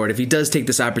step forward, if he does take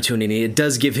this opportunity, it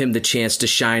does give him the chance to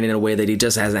shine in a way that he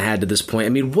just hasn't had to this point. I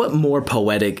mean, what more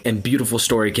poetic and beautiful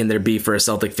story can there be for a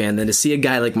Celtic fan than to see a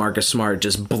guy like Marcus Smart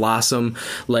just blossom,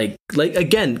 like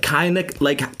again, kind of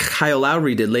like Kyle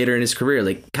Lowry did later in his career.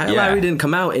 Like Kyle Lowry didn't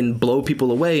come out and blow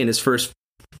people away in his first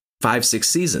 5-6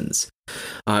 seasons.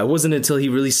 It wasn't until he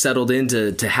really settled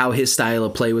into how his style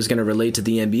of play was going to relate to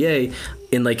the NBA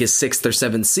in like his 6th or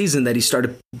 7th season that he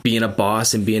started being a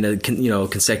boss and being a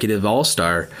consecutive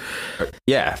All-Star.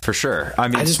 Yeah, for sure. I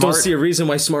mean, I just don't see a reason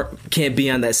why Smart can't be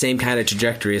on that same kind of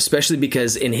trajectory, especially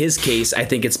because in his case, I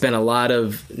think it's been a lot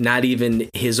of not even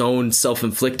his own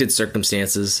self-inflicted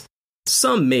circumstances.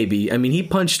 Some maybe. I mean, he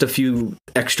punched a few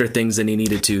extra things than he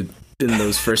needed to in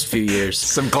those first few years.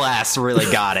 Some glass really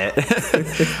got it.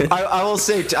 I will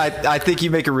say, I think you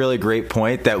make a really great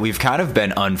point that we've kind of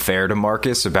been unfair to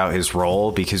Marcus about his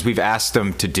role, because we've asked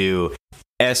him to do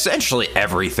essentially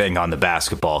everything on the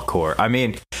basketball court. I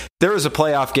mean, there was a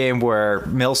playoff game where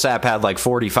Millsap had like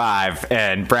 45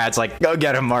 and Brad's like, go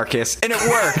get him, Marcus. And it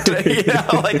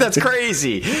worked. Like that's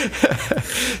crazy.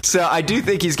 So I do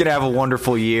think he's going to have a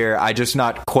wonderful year. I just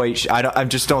not quite, I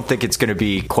just don't think it's going to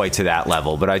be quite to that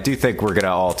level, but I do think we're going to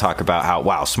all talk about how,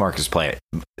 wow, Smart is playing.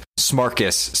 Smart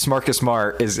is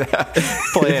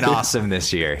playing awesome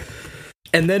this year.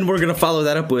 And then we're going to follow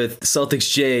that up with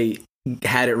Celtics J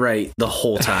had it right the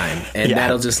whole time, and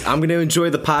that'll just, I'm going to enjoy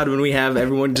the pod when we have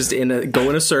everyone just go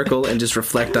in a circle and just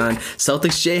reflect on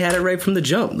Celtics J had it right from the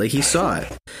jump, like he saw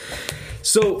it.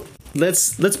 So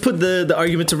let's put the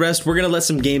argument to rest. We're going to let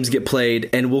some games get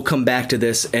played, and we'll come back to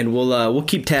this, and we'll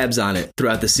keep tabs on it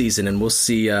throughout the season, and we'll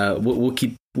see we'll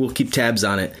keep tabs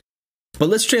on it. But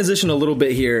let's transition a little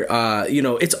bit here.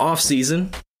 It's off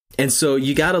season. And so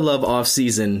you got to love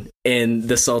off-season in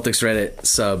the Celtics Reddit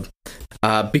sub,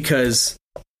 because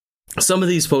some of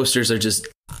these posters are just,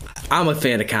 I'm a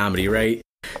fan of comedy, right?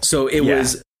 So it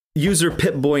was user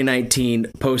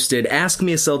Pipboy19 posted, ask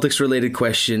me a Celtics-related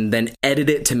question, then edit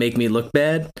it to make me look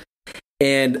bad.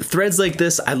 And threads like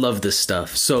this, I love this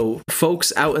stuff. So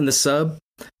folks out in the sub,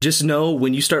 just know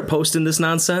when you start posting this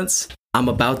nonsense, I'm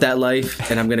about that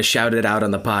life, and I'm going to shout it out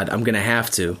on the pod. I'm going to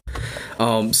have to.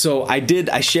 So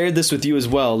I shared this with you as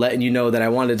well, letting you know that I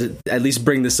wanted to at least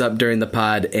bring this up during the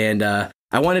pod. And I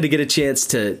wanted to get a chance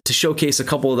to showcase a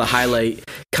couple of the highlight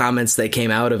comments that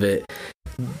came out of it.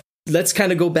 Let's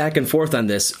kind of go back and forth on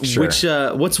this.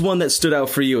 Sure. What's one that stood out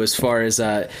for you as far as,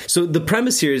 so the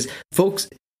premise here is folks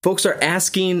are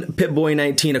asking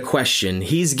Pipboy19 a question.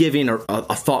 He's giving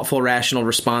a thoughtful, rational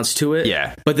response to it.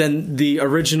 Yeah. But then the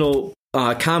original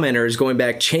commenter is going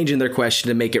back, changing their question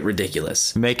to make it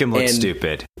ridiculous. Make him look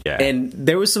stupid. Yeah. And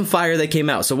there was some fire that came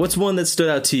out. So what's one that stood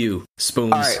out to you,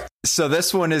 Spoons? All right. So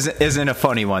this one isn't a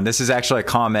funny one. This is actually a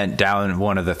comment down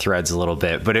one of the threads a little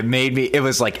bit, but it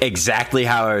was like exactly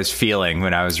how I was feeling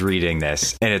when I was reading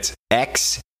this. And it's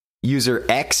User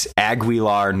X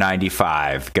Aguilar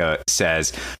 95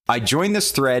 says, I joined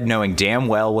this thread knowing damn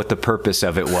well what the purpose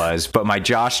of it was, but my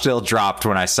jaw still dropped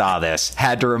when I saw this.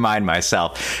 Had to remind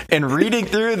myself. And reading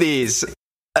through these,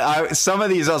 some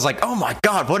of these I was like, oh my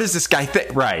God, what does this guy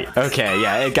think? Right. Okay.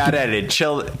 Yeah. It got edited.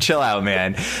 Chill out,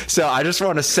 man. So I just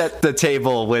want to set the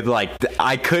table with like,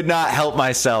 I could not help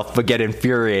myself but get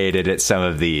infuriated at some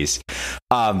of these.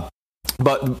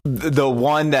 But the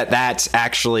one that's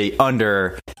actually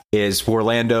under is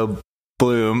Orlando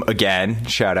Bloom. Again,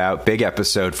 shout out, big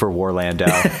episode for Orlando.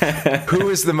 Who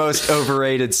is the most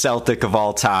overrated Celtic of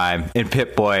all time? And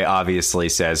Pip-Boy obviously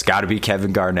says, gotta be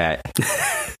Kevin Garnett.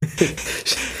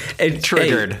 And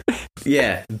triggered. Hey,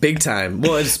 yeah, big time.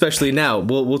 Well, especially now.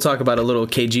 We'll talk about a little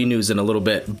KG news in a little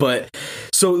bit. But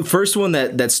so the first one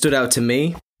that stood out to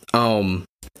me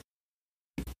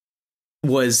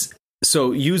was...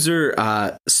 So user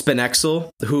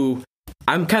Spinexel, who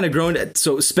I'm kind of grown.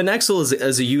 So Spinexel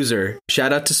is a user.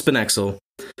 Shout out to Spinexel,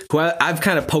 who I've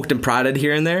kind of poked and prodded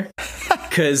here and there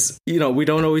because, you know, we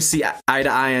don't always see eye to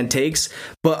eye on takes.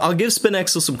 But I'll give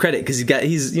Spinexel some credit because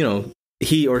he's, you know,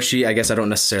 he or she, I guess I don't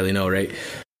necessarily know, right?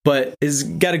 But has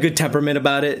got a good temperament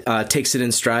about it, takes it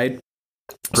in stride.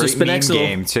 Great meme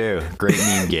game, too. Great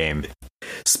meme game.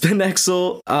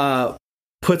 Spinexel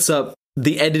puts up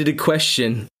the edited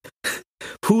question,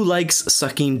 who likes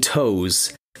sucking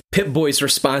toes? Pip-Boy's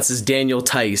response is Daniel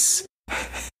Tice.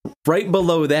 Right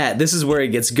below that, this is where it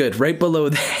gets good. Right below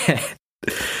that,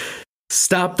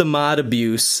 Stop the Mod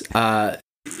Abuse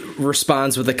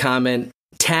responds with a comment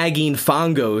tagging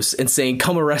Fongos and saying,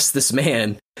 come arrest this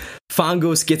man.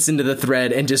 Fongos gets into the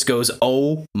thread and just goes,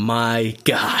 oh my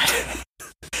God.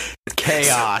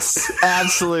 Chaos.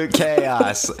 Absolute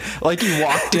chaos. Like he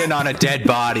walked in on a dead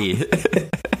body.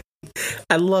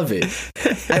 I love it.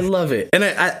 I love it. And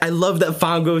I love that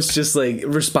Fongos just like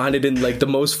responded in like the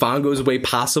most Fongos way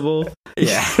possible.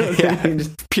 Yeah. Yeah.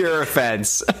 Pure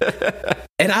offense.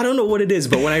 And I don't know what it is,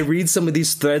 but when I read some of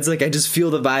these threads, like I just feel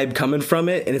the vibe coming from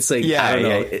it. And it's like, yeah, I don't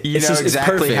know. You know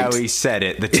exactly how he said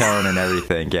it, the tone and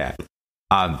everything. Yeah.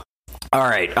 All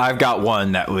right. I've got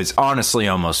one that was honestly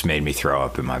almost made me throw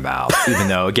up in my mouth, even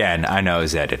though, again, I know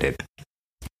it's edited.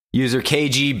 User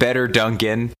KG Better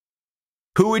Duncan.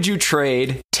 Who would you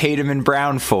trade Tatum and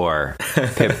Brown for?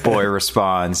 Pip-Boy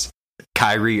responds,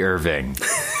 Kyrie Irving.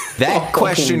 That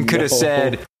question could have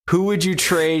said, who would you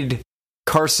trade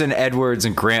Carson Edwards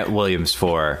and Grant Williams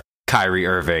for? Kyrie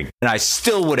Irving. And I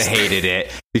still would have hated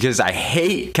it because I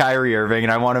hate Kyrie Irving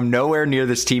and I want him nowhere near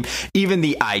this team. Even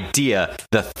the idea,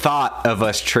 the thought of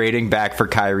us trading back for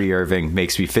Kyrie Irving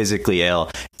makes me physically ill,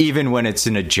 even when it's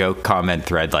in a joke comment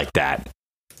thread like that.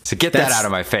 So get that out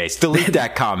of my face. Delete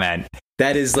that comment.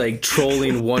 That is like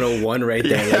trolling 101 right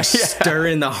there. Like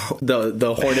stirring the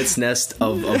hornet's nest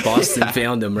of Boston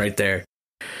fandom right there.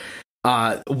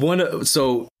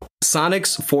 So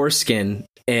Sonic's foreskin,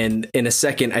 and in a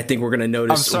second, I think we're gonna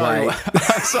notice why.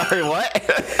 I'm sorry,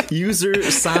 what? User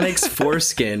Sonic's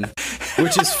foreskin,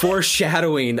 which is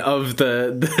foreshadowing of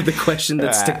the question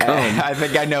that's to come. I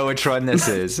think I know which one this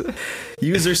is.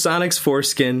 User Sonic's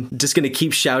foreskin. Just gonna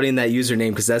keep shouting that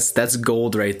username because that's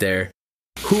gold right there.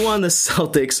 Who on the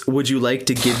Celtics would you like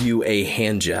to give you a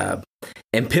hand job?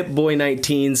 And Pip-Boy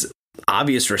 19's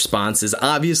obvious response is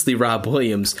obviously Rob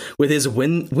Williams. With his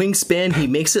wingspan, he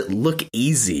makes it look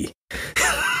easy.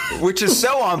 Which is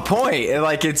so on point.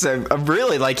 Like it's a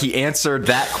really like he answered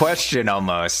that question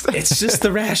almost. It's just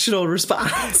the rational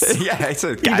response. Yeah, it's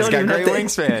a guy's got great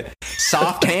wingspan.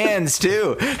 Soft hands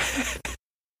too.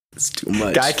 It's too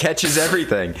much. Guy catches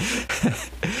everything.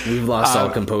 We've lost all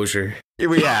composure.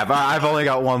 We have. I've only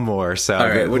got one more. So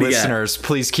right, listeners,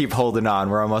 please keep holding on.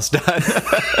 We're almost done.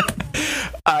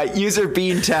 User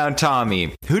Beantown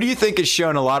Tommy. Who do you think has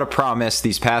shown a lot of promise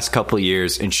these past couple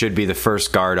years and should be the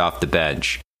first guard off the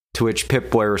bench? To which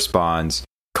Pip-Boy responds,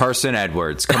 Carson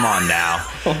Edwards. Come on now.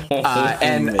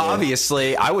 And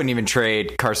obviously, I wouldn't even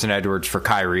trade Carson Edwards for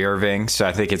Kyrie Irving. So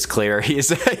I think it's clear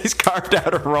he's carved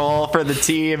out a role for the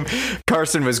team.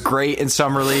 Carson was great in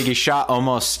Summer League. He shot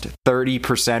almost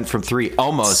 30% from three.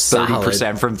 Almost solid.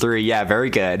 30% from three. Yeah, very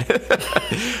good.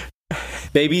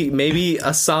 Maybe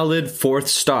a solid fourth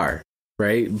star,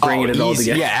 right? Bringing it all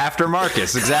together. Yeah, after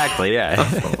Marcus. Exactly, yeah.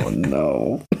 Oh,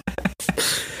 no.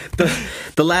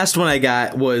 The last one I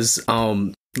got was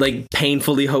like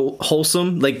painfully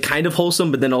wholesome, like kind of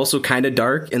wholesome, but then also kind of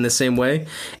dark in the same way.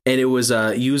 And it was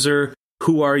user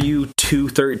Who Are You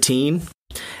 213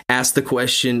 asked the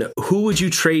question, who would you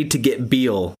trade to get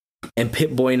Beal? And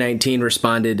Pip-Boy 19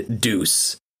 responded,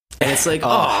 Deuce. And it's like,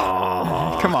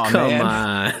 oh, come on,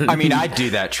 man. I mean, I'd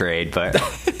do that trade, but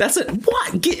that's it.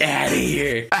 What? Get out of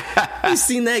here. You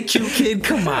seen that cute kid?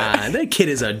 Come on. That kid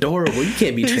is adorable. You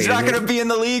can't be trading. He's not going to be in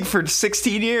the league for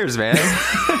 16 years, man.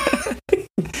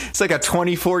 It's like a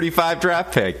 2045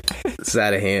 draft pick. It's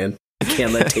out of hand. I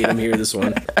can't let Tatum hear this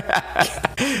one.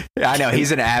 I know.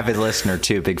 He's an avid listener,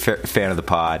 too. Big fan of the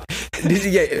pod.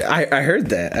 Yeah, I heard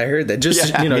that.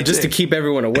 Just, just to keep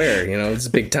everyone aware, it's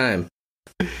big time.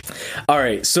 All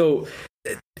right, so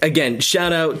again,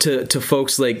 shout out to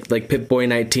folks like Pip-Boy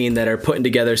 19 that are putting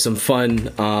together some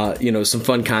fun, some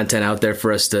fun content out there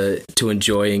for us to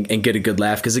enjoy and get a good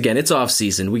laugh. Because again, it's off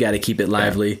season, we got to keep it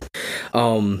lively.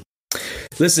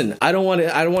 Listen, I don't want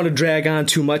to drag on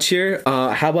too much here.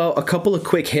 How about a couple of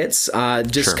quick hits?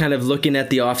 Just kind of looking at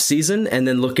the off season and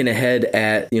then looking ahead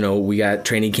at we got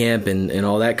training camp and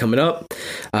all that coming up.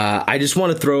 I just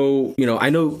want to throw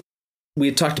I know. We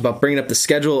had talked about bringing up the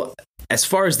schedule. As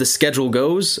far as the schedule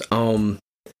goes,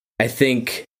 I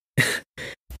think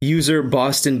User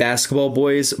Boston Basketball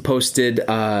Boys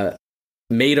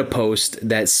made a post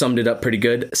that summed it up pretty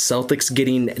good. Celtics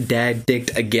getting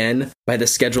dicked again by the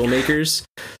schedule makers.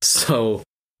 So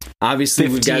obviously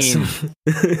 15, we've got some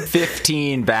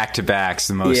 15 back-to-backs,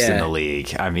 the most in the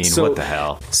league. I mean, what the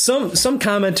hell? Some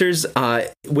commenters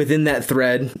within that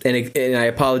thread, and I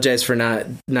apologize for not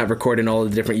recording all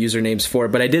the different usernames for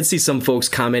it, but I did see some folks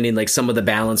commenting like some of the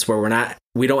balance where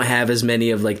we don't have as many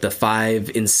of like the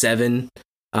 5 and 7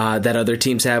 that other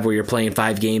teams have, where you're playing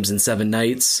 5 games in 7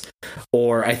 nights,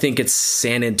 or I think it's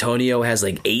San Antonio has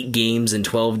like 8 games in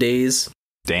 12 days.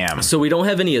 Damn. So we don't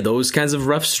have any of those kinds of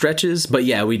rough stretches, but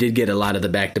yeah, we did get a lot of the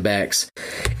back-to-backs.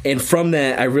 And from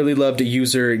that, I really loved a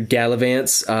user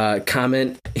Gallivant's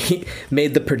comment. He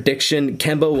made the prediction,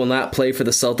 Kemba will not play for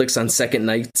the Celtics on second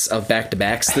nights of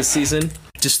back-to-backs this season.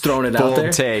 Just throwing it out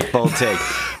there. Bold take.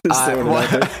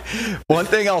 One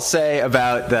thing I'll say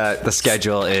about the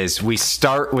schedule is we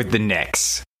start with the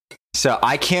Knicks. So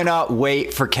I cannot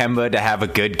wait for Kemba to have a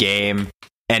good game.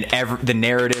 And the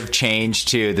narrative changed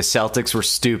to the Celtics were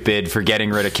stupid for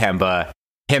getting rid of Kemba,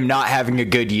 him not having a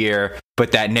good year,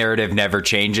 but that narrative never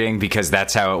changing because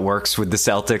that's how it works with the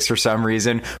Celtics for some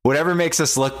reason. Whatever makes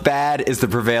us look bad is the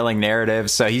prevailing narrative.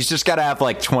 So he's just got to have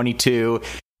like 22,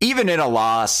 even in a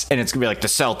loss, and it's going to be like the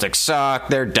Celtics suck,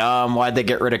 they're dumb, why'd they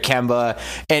get rid of Kemba?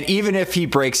 And even if he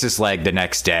breaks his leg the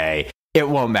next day, it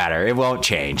won't matter. It won't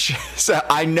change. So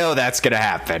I know that's going to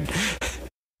happen.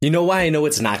 You know why I know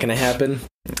it's not going to happen?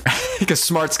 Because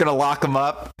Smart's going to lock him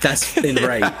up. That's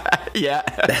right. Yeah.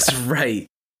 That's right.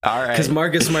 All right. Because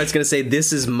Marcus Smart's going to say,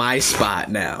 this is my spot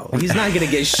now. He's not going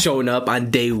to get shown up on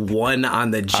day 1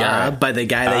 on the job by the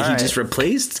guy that he just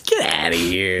replaced. Get out of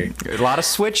here. A lot of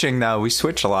switching, though. We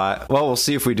switch a lot. Well, we'll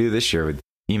see if we do this year with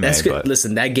Ime. That's good.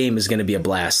 Listen, that game is going to be a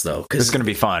blast, though. It's going to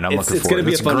be fun. I'm looking forward. It's going to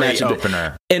be a fun great matchup.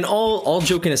 Opener. And all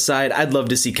joking aside, I'd love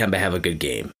to see Kemba have a good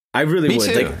game. I really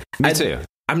would. Too. Me too.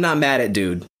 I'm not mad at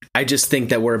dude. I just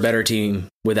think that we're a better team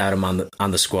without him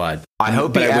on the squad. I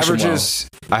hope he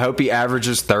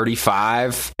averages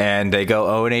 35 and they go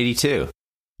 0-82.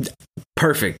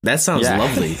 Perfect. That sounds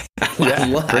lovely. I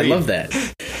love that.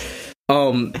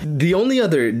 The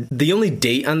only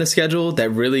date on the schedule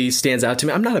that really stands out to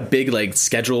me, I'm not a big like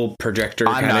schedule projector.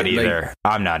 I'm not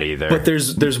either. But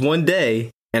there's one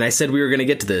day, and I said we were going to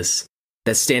get to this,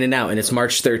 that's standing out, and it's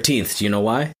March 13th. Do you know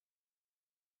why?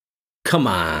 Come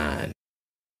on.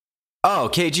 Oh,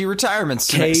 KG retirement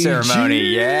ceremony.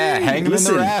 Yeah, hang him in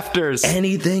the rafters.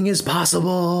 Anything is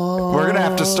possible. We're going to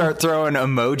have to start throwing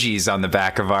emojis on the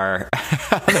back of our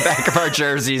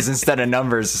jerseys instead of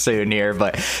numbers soon here.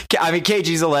 But I mean,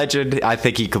 KG's a legend. I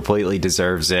think he completely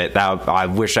deserves it. I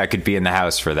wish I could be in the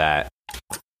house for that.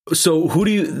 So who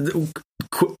do you,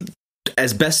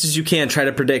 as best as you can, try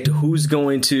to predict who's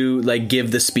going to like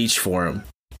give the speech for him?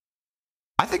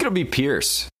 I think it'll be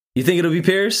Pierce. You think it'll be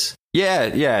Pierce? Yeah.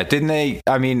 Didn't they?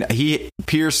 I mean,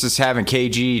 Pierce is having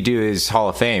KG do his Hall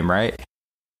of Fame, right?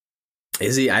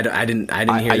 Is he? I didn't hear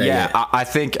that. Yeah, yet. I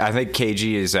think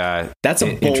KG is. That's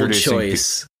a bold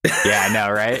choice. Yeah, I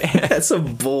know, right? That's a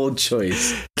bold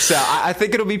choice. So I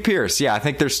think it'll be Pierce. Yeah, I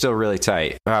think they're still really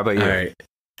tight. How about you? All right.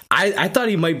 I thought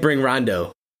he might bring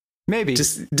Rondo. Maybe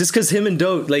just because him and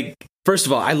Doe, like, first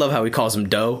of all, I love how he calls him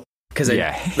Doe. Because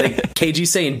like KG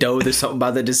saying Doe, there's something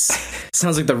about that just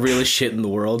sounds like the realest shit in the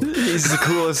world. He's the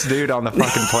coolest dude on the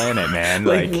fucking planet, man.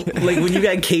 like when you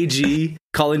got KG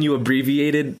calling you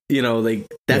abbreviated, you know, like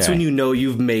that's when you know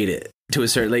you've made it to a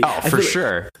certain. Like, oh, for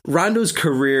sure. Rondo's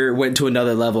career went to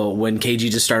another level when KG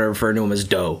just started referring to him as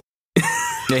Doe.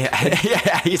 He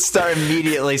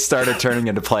immediately started turning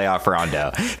into playoff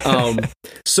Rondo.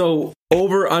 So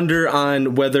over under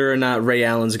on whether or not Ray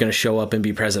Allen's going to show up and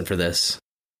be present for this.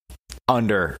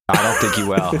 Under. I don't think he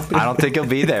will. I don't think he'll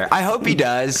be there. I hope he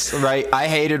does, right? I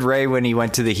hated Ray when he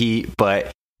went to the Heat,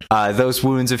 but those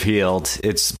wounds have healed.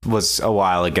 It was a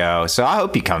while ago, so I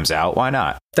hope he comes out. Why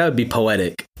not? That would be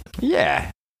poetic.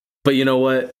 Yeah. But you know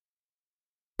what?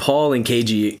 Paul and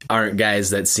KG aren't guys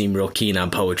that seem real keen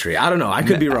on poetry. I don't know. I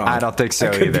could be wrong. I don't think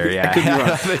so either. I could be wrong. I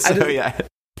don't think so, yeah.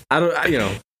 I don't, you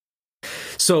know.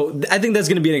 So I think that's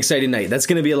going to be an exciting night. That's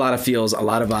going to be a lot of feels, a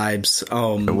lot of vibes.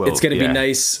 It's going to be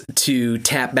nice to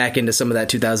tap back into some of that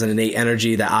 2008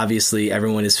 energy that obviously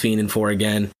everyone is fiending for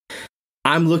again.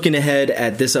 I'm looking ahead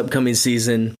at this upcoming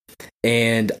season,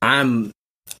 and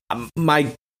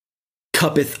my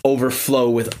cuppeth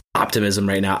overflow with optimism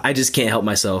right now. I just can't help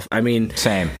myself. I mean,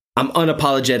 same. I'm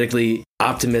unapologetically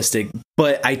optimistic,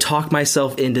 but I talk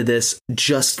myself into this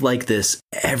just like this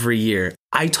every year.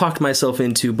 I talked myself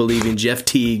into believing Jeff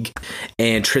Teague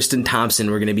and Tristan Thompson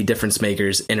were going to be difference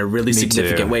makers in a really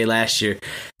significant way last year.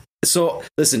 So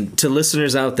listen, to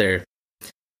listeners out there,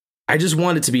 I just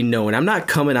want it to be known, I'm not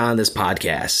coming on this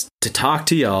podcast to talk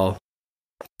to y'all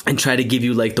and try to give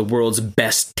you like the world's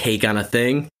best take on a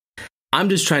thing. I'm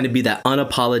just trying to be that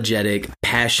unapologetic,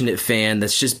 passionate fan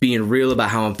that's just being real about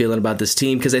how I'm feeling about this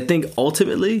team. Because I think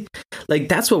ultimately, like,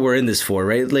 that's what we're in this for,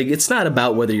 right? Like, it's not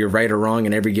about whether you're right or wrong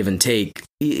in every given take.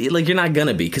 Like, you're not going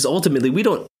to be, because ultimately we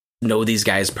don't know these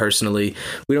guys personally.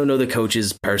 We don't know the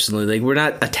coaches personally. Like, we're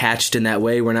not attached in that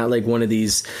way. We're not like one of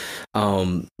these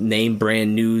name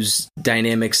brand news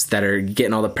dynamics that are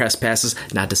getting all the press passes.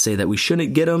 Not to say that we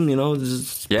shouldn't get them,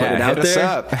 just put it out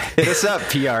there. Hit us up,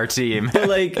 PR team. But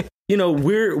like,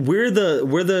 we're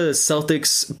the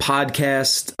Celtics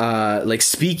podcast, like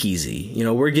speakeasy.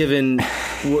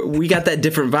 We got that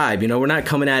different vibe. We're not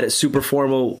coming at it super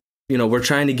formal. We're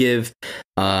trying to give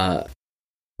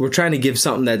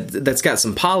something that's got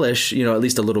some polish, at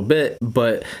least a little bit,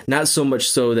 but not so much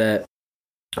so that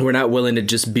we're not willing to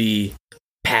just be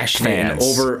passionate and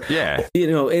over,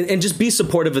 and just be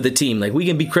supportive of the team. Like, we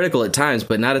can be critical at times,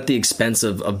 but not at the expense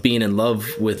of being in love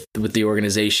with the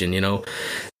organization,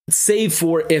 save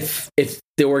for if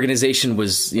the organization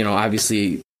was,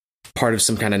 obviously part of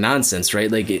some kind of nonsense,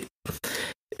 right? Like,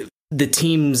 the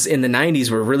teams in the 90s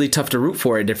were really tough to root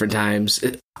for at different times.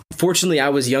 Fortunately, I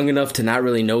was young enough to not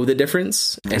really know the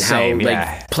difference and how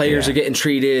players are getting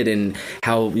treated and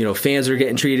how, fans are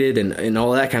getting treated and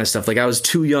all that kind of stuff. Like, I was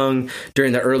too young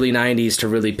during the early 90s to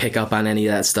really pick up on any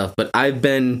of that stuff. But I've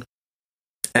been,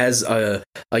 as a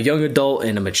young adult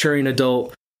and a maturing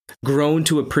adult, grown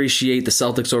to appreciate the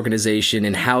Celtics organization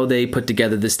and how they put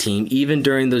together this team, even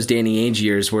during those Danny Ainge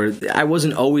years where I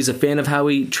wasn't always a fan of how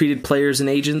he treated players and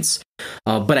agents,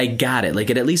 but I got it. Like,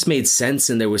 it at least made sense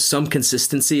and there was some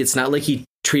consistency. It's not like he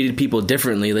treated people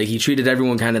differently. Like, he treated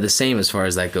everyone kind of the same as far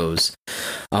as that goes.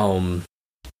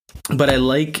 But I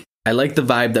like the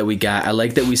vibe that we got. I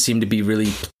like that we seem to be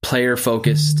really player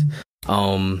focused.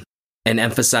 And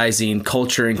emphasizing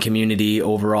culture and community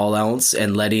over all else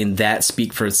and letting that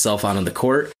speak for itself out on the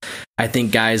court. I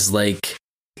think guys like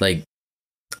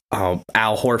Al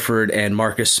Horford and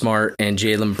Marcus Smart and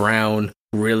Jaylen Brown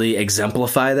really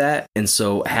exemplify that. And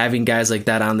so having guys like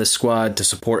that on the squad to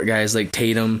support guys like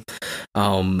Tatum,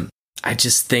 I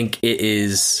just think it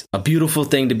is a beautiful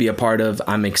thing to be a part of.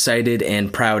 I'm excited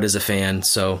and proud as a fan.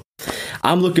 So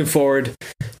I'm looking forward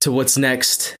to what's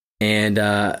next. And,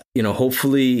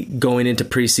 hopefully going into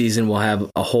preseason, we'll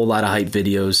have a whole lot of hype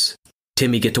videos.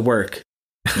 Timmy, get to work.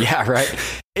 Yeah, right.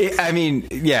 Being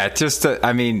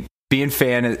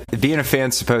a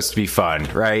fan's supposed to be fun,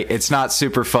 right? It's not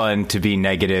super fun to be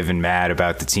negative and mad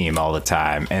about the team all the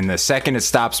time. And the second it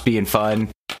stops being fun,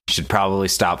 you should probably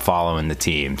stop following the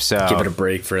team. So give it a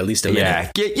break for at least a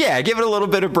minute. Give it a little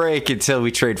bit of break until we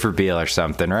trade for Beal or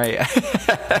something, right?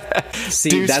 See,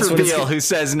 Deuce that's for what Beal, who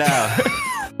says no.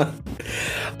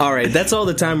 All right, that's all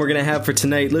the time we're going to have for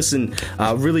tonight. Listen,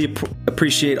 really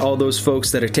appreciate all those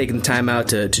folks that are taking the time out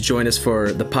to join us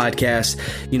for the podcast.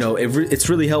 It's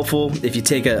really helpful if you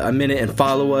take a minute and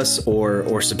follow us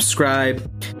or subscribe,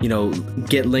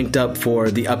 get linked up for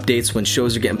the updates when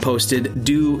shows are getting posted.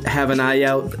 Do have an eye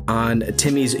out on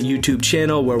Timmy's YouTube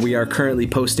channel where we are currently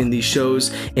posting these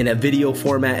shows in a video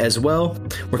format as well.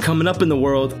 We're coming up in the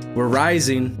world. We're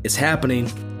rising. It's happening.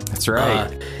 That's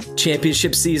right.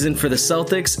 Championship season for the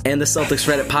Celtics and the Celtics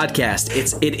Reddit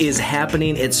podcast. It is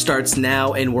happening. It starts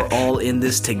now, and we're all in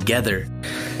this together.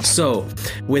 So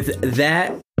with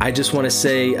that, I just want to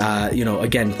say,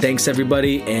 again, thanks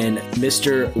everybody. And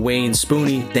Mr. Wayne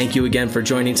Spooney, thank you again for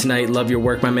joining tonight. Love your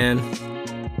work, my man.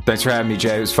 Thanks for having me,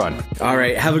 Jay. It was fun. All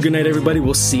right. Have a good night, everybody.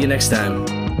 We'll see you next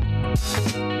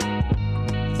time.